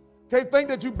 Can't think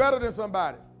that you're better than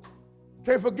somebody.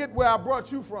 Can't forget where I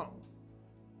brought you from.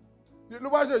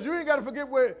 Watch this. You ain't got to forget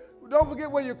don't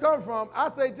forget where you come from. I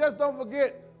say just don't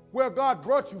forget where God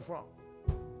brought you from.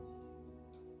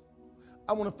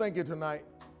 I want to thank you tonight.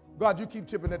 God, you keep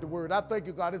chipping at the word. I thank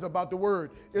you, God. It's about the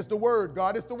word. It's the word,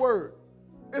 God. It's the word.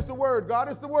 It's the word, God.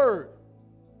 It's the word.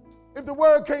 If the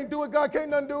word can't do it, God can't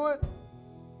none do it.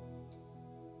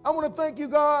 I want to thank you,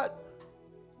 God.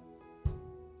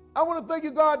 I want to thank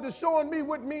you, God, for showing me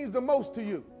what means the most to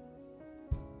you.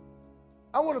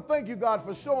 I want to thank you, God,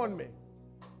 for showing me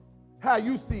how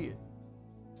you see it.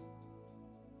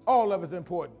 All of it's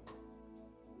important.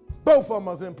 Both of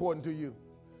them is important to you.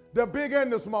 The big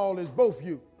and the small is both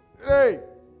you. Hey.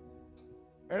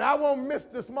 And I won't miss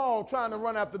the small trying to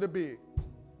run after the big.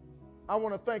 I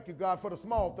want to thank you, God, for the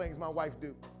small things my wife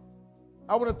do.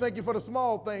 I want to thank you for the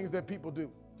small things that people do.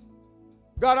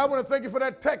 God, I want to thank you for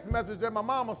that text message that my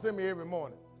mama sent me every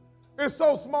morning. It's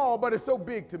so small, but it's so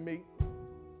big to me.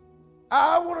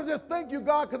 I want to just thank you,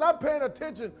 God, because I'm paying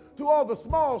attention to all the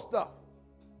small stuff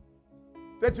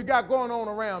that you got going on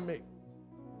around me.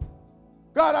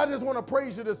 God, I just want to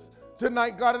praise you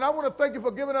tonight, God, and I want to thank you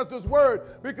for giving us this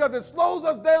word because it slows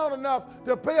us down enough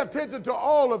to pay attention to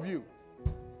all of you,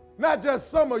 not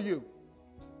just some of you.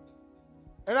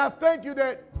 And I thank you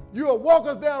that you will walk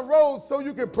us down roads so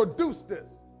you can produce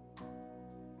this.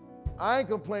 I ain't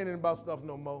complaining about stuff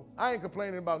no more. I ain't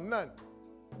complaining about nothing.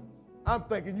 I'm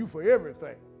thanking you for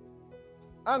everything.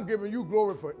 I'm giving you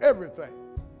glory for everything.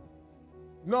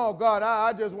 No, God,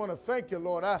 I just want to thank you,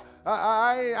 Lord.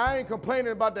 I ain't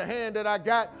complaining about the hand that I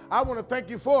got. I want to thank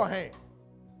you for a hand.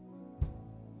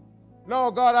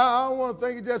 No, God, I don't want to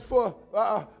thank you just for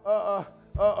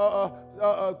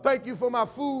thank you for my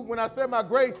food when I said my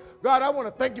grace. God, I want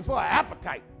to thank you for an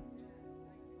appetite.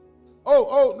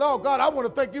 Oh, no, God, I want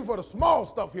to thank you for the small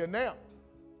stuff here now.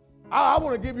 I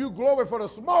want to give you glory for the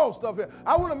small stuff here.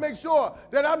 I want to make sure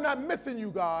that I'm not missing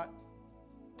you, God.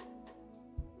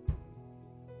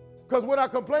 Because what I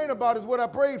complain about is what I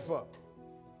prayed for.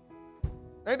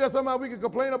 Ain't that something we can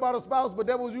complain about a spouse, but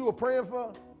that was you were praying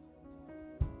for?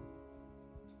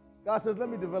 God says, let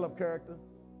me develop character.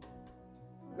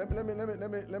 Let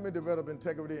me develop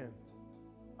integrity and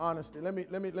honesty. Let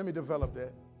me develop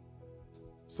that.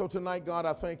 So tonight, God,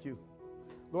 I thank you.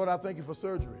 Lord, I thank you for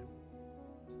surgery.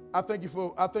 I thank you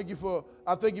for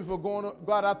going,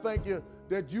 God, I thank you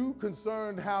that you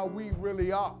concerned how we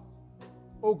really are.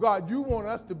 Oh God, you want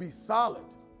us to be solid.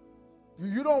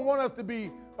 You don't want us to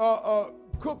be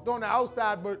cooked on the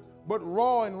outside, but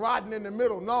raw and rotten in the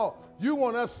middle. No, you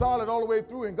want us solid all the way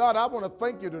through. And God, I want to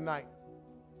thank you tonight.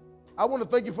 I want to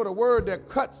thank you for the word that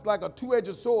cuts like a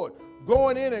two-edged sword,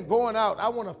 going in and going out. I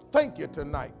want to thank you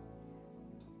tonight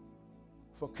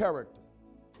for character.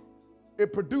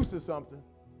 It produces something.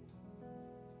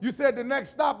 You said the next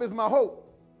stop is my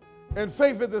hope, and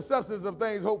faith is the substance of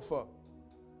things hoped for.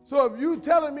 So if you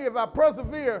telling me if I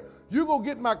persevere, you're going to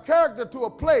get my character to a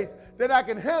place that I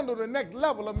can handle the next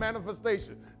level of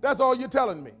manifestation. That's all you're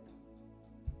telling me.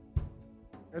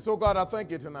 And so, God, I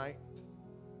thank you tonight.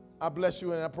 I bless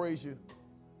you and I praise you.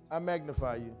 I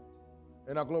magnify you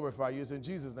and I glorify you. It's in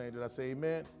Jesus' name that I say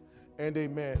amen and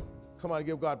amen. Come on,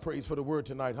 give God praise for the word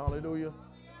tonight. Hallelujah.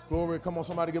 Glory. Come on,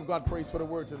 somebody give God praise for the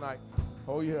word tonight.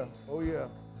 Oh, yeah. Oh, yeah.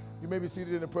 You may be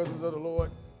seated in the presence of the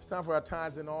Lord. It's time for our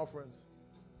tithes and offerings.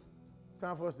 It's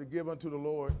time for us to give unto the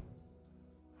Lord.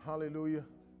 Hallelujah.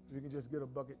 If you can just get a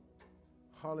bucket.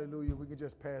 Hallelujah. We can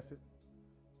just pass it.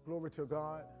 Glory to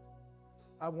God.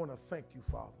 I want to thank you,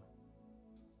 Father.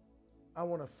 I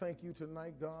want to thank you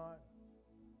tonight, God.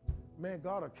 Man,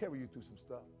 God will carry you through some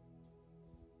stuff.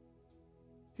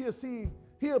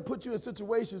 He'll put you in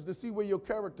situations to see where your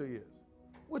character is.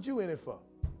 What you in it for?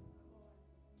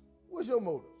 What's your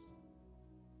motives?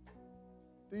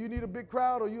 Do you need a big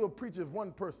crowd or you a preacher of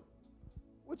one person?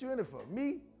 What you in it for?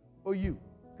 Me or you?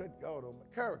 Good God, oh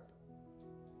my character.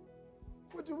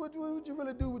 What you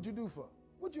really do what you do for?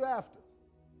 What you after?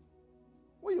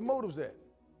 Where your motives at?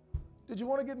 Did you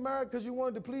want to get married because you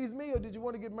wanted to please me, or did you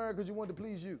want to get married because you wanted to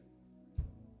please you?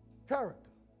 Character.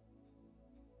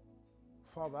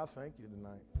 Father, I thank you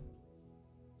tonight.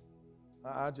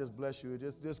 I just bless you.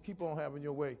 Just keep on having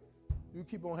your way. You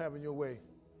keep on having your way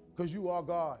because you are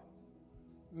God.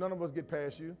 None of us get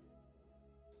past you.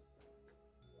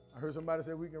 I heard somebody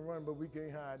say we can run, but we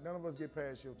can't hide. None of us get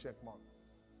past your check mark.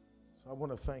 So I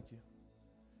want to thank you.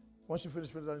 Once you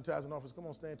finish with the tithes and offerings, come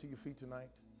on, stand to your feet tonight.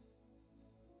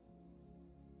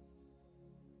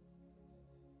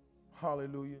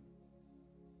 Hallelujah.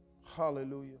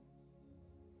 Hallelujah.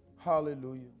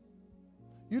 Hallelujah.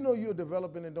 You know you're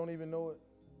developing and don't even know it.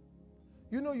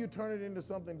 You know you're turning into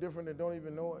something different and don't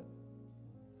even know it.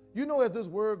 You know as this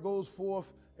word goes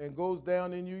forth and goes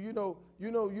down in you, you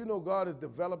know God is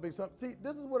developing something. See,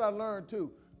 this is what I learned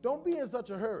too. Don't be in such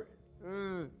a hurry.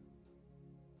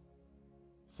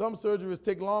 Some surgeries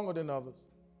take longer than others.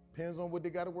 Depends on what they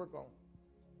got to work on.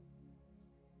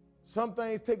 Some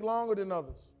things take longer than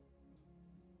others.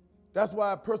 That's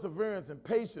why perseverance and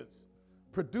patience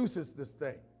produces this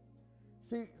thing.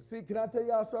 See, can I tell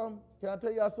y'all something?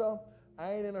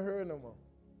 I ain't in a hurry no more.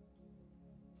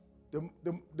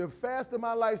 The faster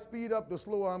my life speed up, the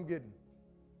slower I'm getting.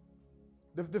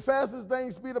 The fastest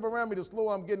things speed up around me, the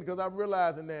slower I'm getting, because I'm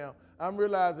realizing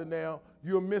now,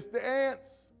 you'll miss the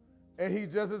ants. And he's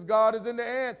just as God is in the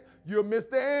ants, you'll miss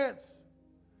the ants.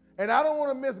 And I don't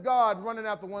want to miss God running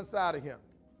after one side of him.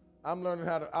 I'm learning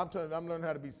how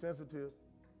to be sensitive.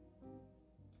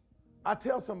 I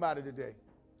tell somebody today,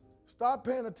 start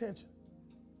paying attention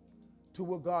to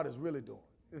what God is really doing.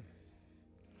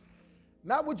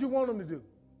 Not what you want him to do.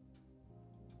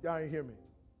 Y'all ain't hear me.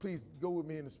 Please go with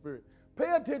me in the spirit. Pay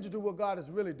attention to what God is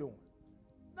really doing.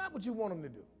 Not what you want him to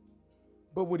do,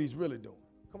 but what he's really doing.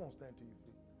 Come on, stand to your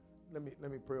feet.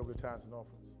 Let me pray over the tithes and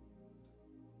offerings.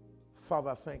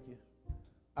 Father, I thank you.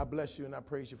 I bless you and I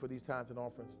praise you for these tithes and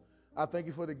offerings. I thank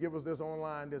you for the givers that's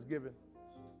online that's giving,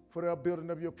 for the upbuilding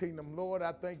of your kingdom. Lord,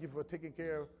 I thank you for taking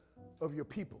care of your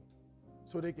people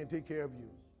so they can take care of you.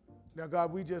 Now,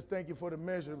 God, we just thank you for the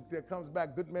measure that comes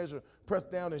back, good measure, pressed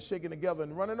down and shaken together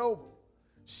and running over,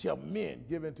 shall men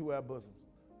give into our bosoms.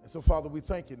 And so, Father, we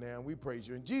thank you now and we praise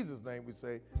you. In Jesus' name we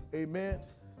say amen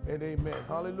and amen.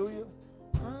 Hallelujah.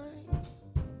 I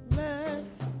bless,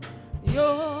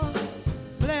 you're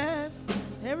blessed,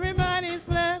 everybody's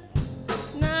blessed.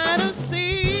 Not a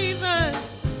season,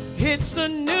 it's a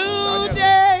new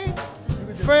day,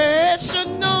 fresh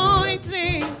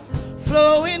anointing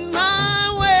flowing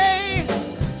my way,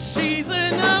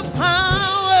 season of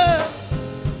power,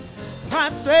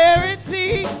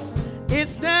 prosperity.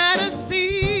 It's not a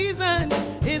season,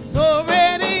 it's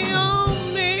already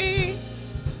on me.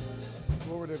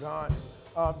 Glory to God.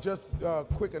 Just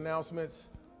quick announcements.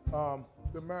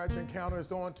 The marriage encounter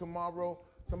is on tomorrow.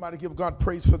 Somebody give God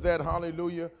praise for that.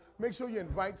 Hallelujah. Make sure you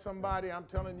invite somebody. I'm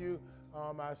telling you,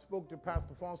 I spoke to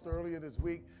Pastor Foster earlier this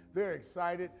week. They're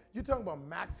excited. You're talking about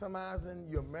maximizing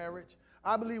your marriage.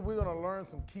 I believe we're going to learn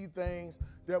some key things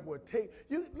that will take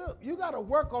you. Look, you got to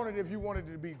work on it if you want it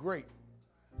to be great.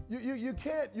 You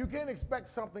can't expect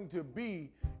something to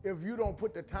be if you don't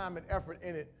put the time and effort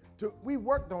in it. We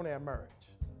worked on our marriage.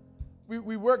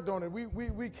 we worked on it.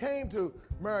 We came to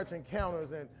marriage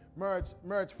encounters and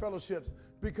marriage fellowships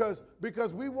because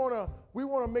we want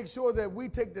to make sure that we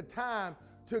take the time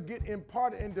to get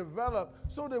imparted and develop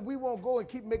so that we won't go and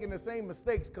keep making the same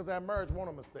mistakes because our marriage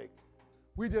wasn't a mistake.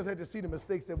 We just had to see the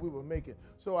mistakes that we were making.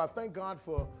 So I thank God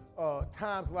for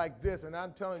times like this. And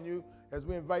I'm telling you, as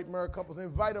we invite married couples,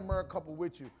 invite a married couple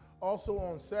with you. Also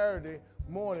on Saturday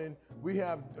morning, we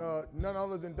have none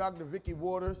other than Dr. Vicki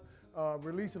Waters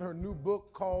releasing her new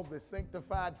book called The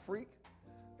Sanctified Freak.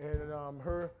 And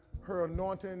her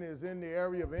anointing is in the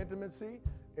area of intimacy.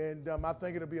 And I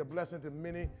think it'll be a blessing to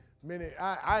many.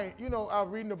 I was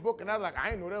reading the book and I was like, I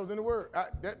didn't know that was in the Word.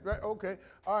 Right, okay.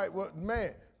 All right, well,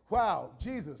 man, wow,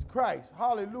 Jesus Christ,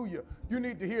 hallelujah. You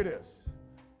need to hear this.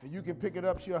 And you can pick it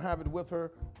up. She'll have it with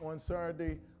her on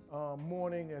Saturday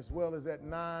morning as well as at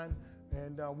 9.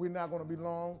 And we're not going to be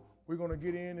long. We're going to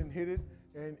get in and hit it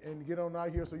and get on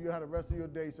out here so you'll have the rest of your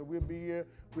day. So we'll be here.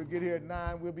 We'll get here at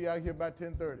 9. We'll be out here by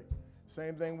 10:30.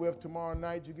 Same thing with tomorrow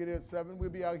night. You get here at 7. We'll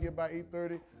be out here by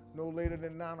 8:30, no later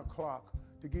than 9 o'clock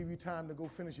to give you time to go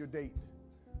finish your date.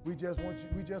 We just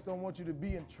don't want you to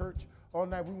be in church all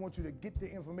night. We want you to get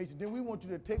the information. Then we want you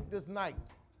to take this night.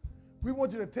 We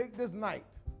want you to take this night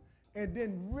and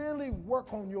then really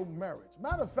work on your marriage.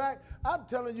 Matter of fact, I'm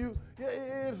telling you,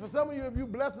 for some of you, if you're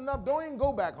blessed enough, don't even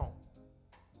go back home.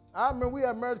 I remember we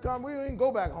had marriage conference, we didn't even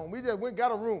go back home. We just went and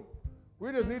got a room.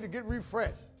 We just need to get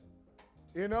refreshed.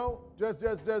 You know, just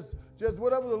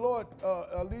whatever the Lord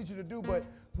leads you to do. But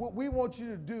what we want you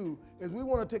to do is we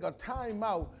want to take a time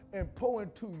out and pour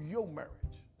into your marriage.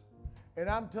 And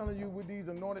I'm telling you, with these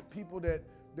anointed people that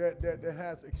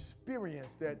has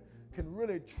experience, that can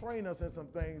really train us in some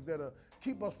things that'll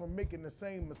keep us from making the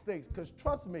same mistakes. Because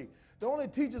trust me, the only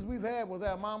teachers we've had was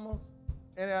our mamas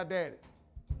and our daddies.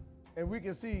 And we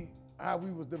can see how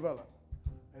we was developed.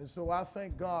 And so I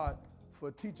thank God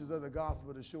for teachers of the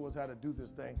gospel to show us how to do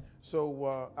this thing.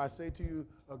 So I say to you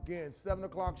again, 7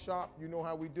 o'clock sharp, you know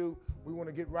how we do. We want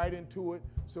to get right into it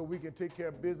so we can take care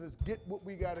of business, get what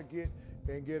we got to get,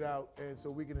 and get out, and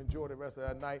so we can enjoy the rest of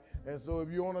that night. And so if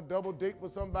you're on a double date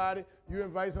with somebody, you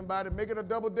invite somebody, make it a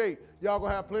double date. Y'all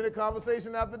going to have plenty of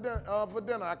conversation after dinner, for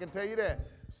dinner, I can tell you that.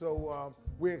 So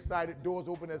we're excited. Doors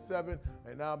open at 7,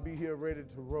 and I'll be here ready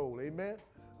to roll. Amen?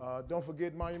 Don't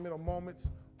forget Monumental Moments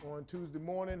on Tuesday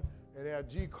morning. And our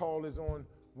G call is on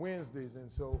Wednesdays,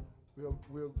 and so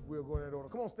we'll go in that order.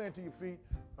 Come on, stand to your feet.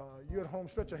 You're at home,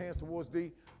 stretch your hands towards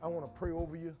thee. I want to pray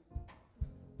over you.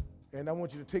 And I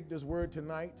want you to take this word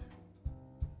tonight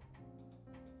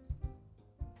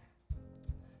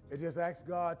and just ask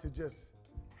God to just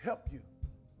help you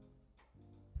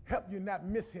not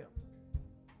miss him.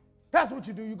 That's what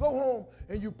you do. You go home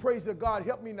and you praise God,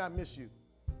 help me not miss you.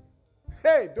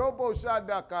 Hey, Dobo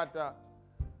Shadakata.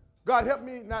 God, help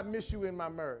me not miss you in my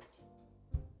marriage.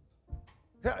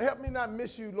 Help me not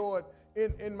miss you, Lord,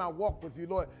 in my walk with you,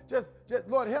 Lord. Just,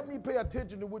 Lord, help me pay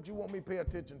attention to what you want me to pay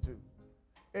attention to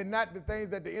and not the things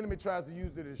that the enemy tries to use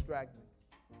to distract me.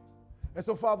 And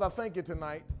so, Father, I thank you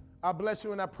tonight. I bless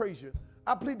you and I praise you.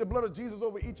 I plead the blood of Jesus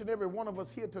over each and every one of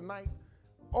us here tonight,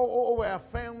 over our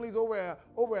families, over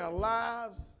our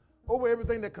lives, over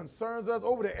everything that concerns us,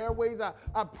 over the airways. I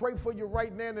pray for you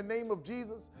right now in the name of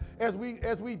Jesus. As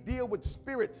we deal with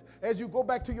spirits, as you go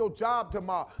back to your job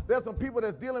tomorrow, there's some people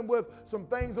that's dealing with some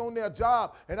things on their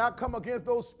job, and I come against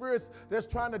those spirits that's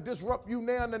trying to disrupt you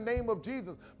now in the name of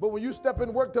Jesus. But when you step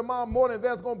in work tomorrow morning,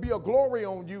 there's going to be a glory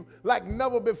on you like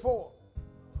never before.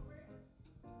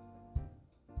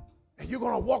 And you're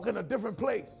going to walk in a different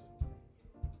place.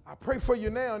 I pray for you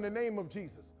now in the name of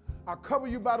Jesus. I cover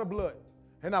you by the blood,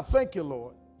 and I thank you,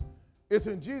 Lord. It's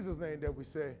in Jesus' name that we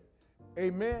say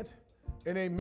amen and amen.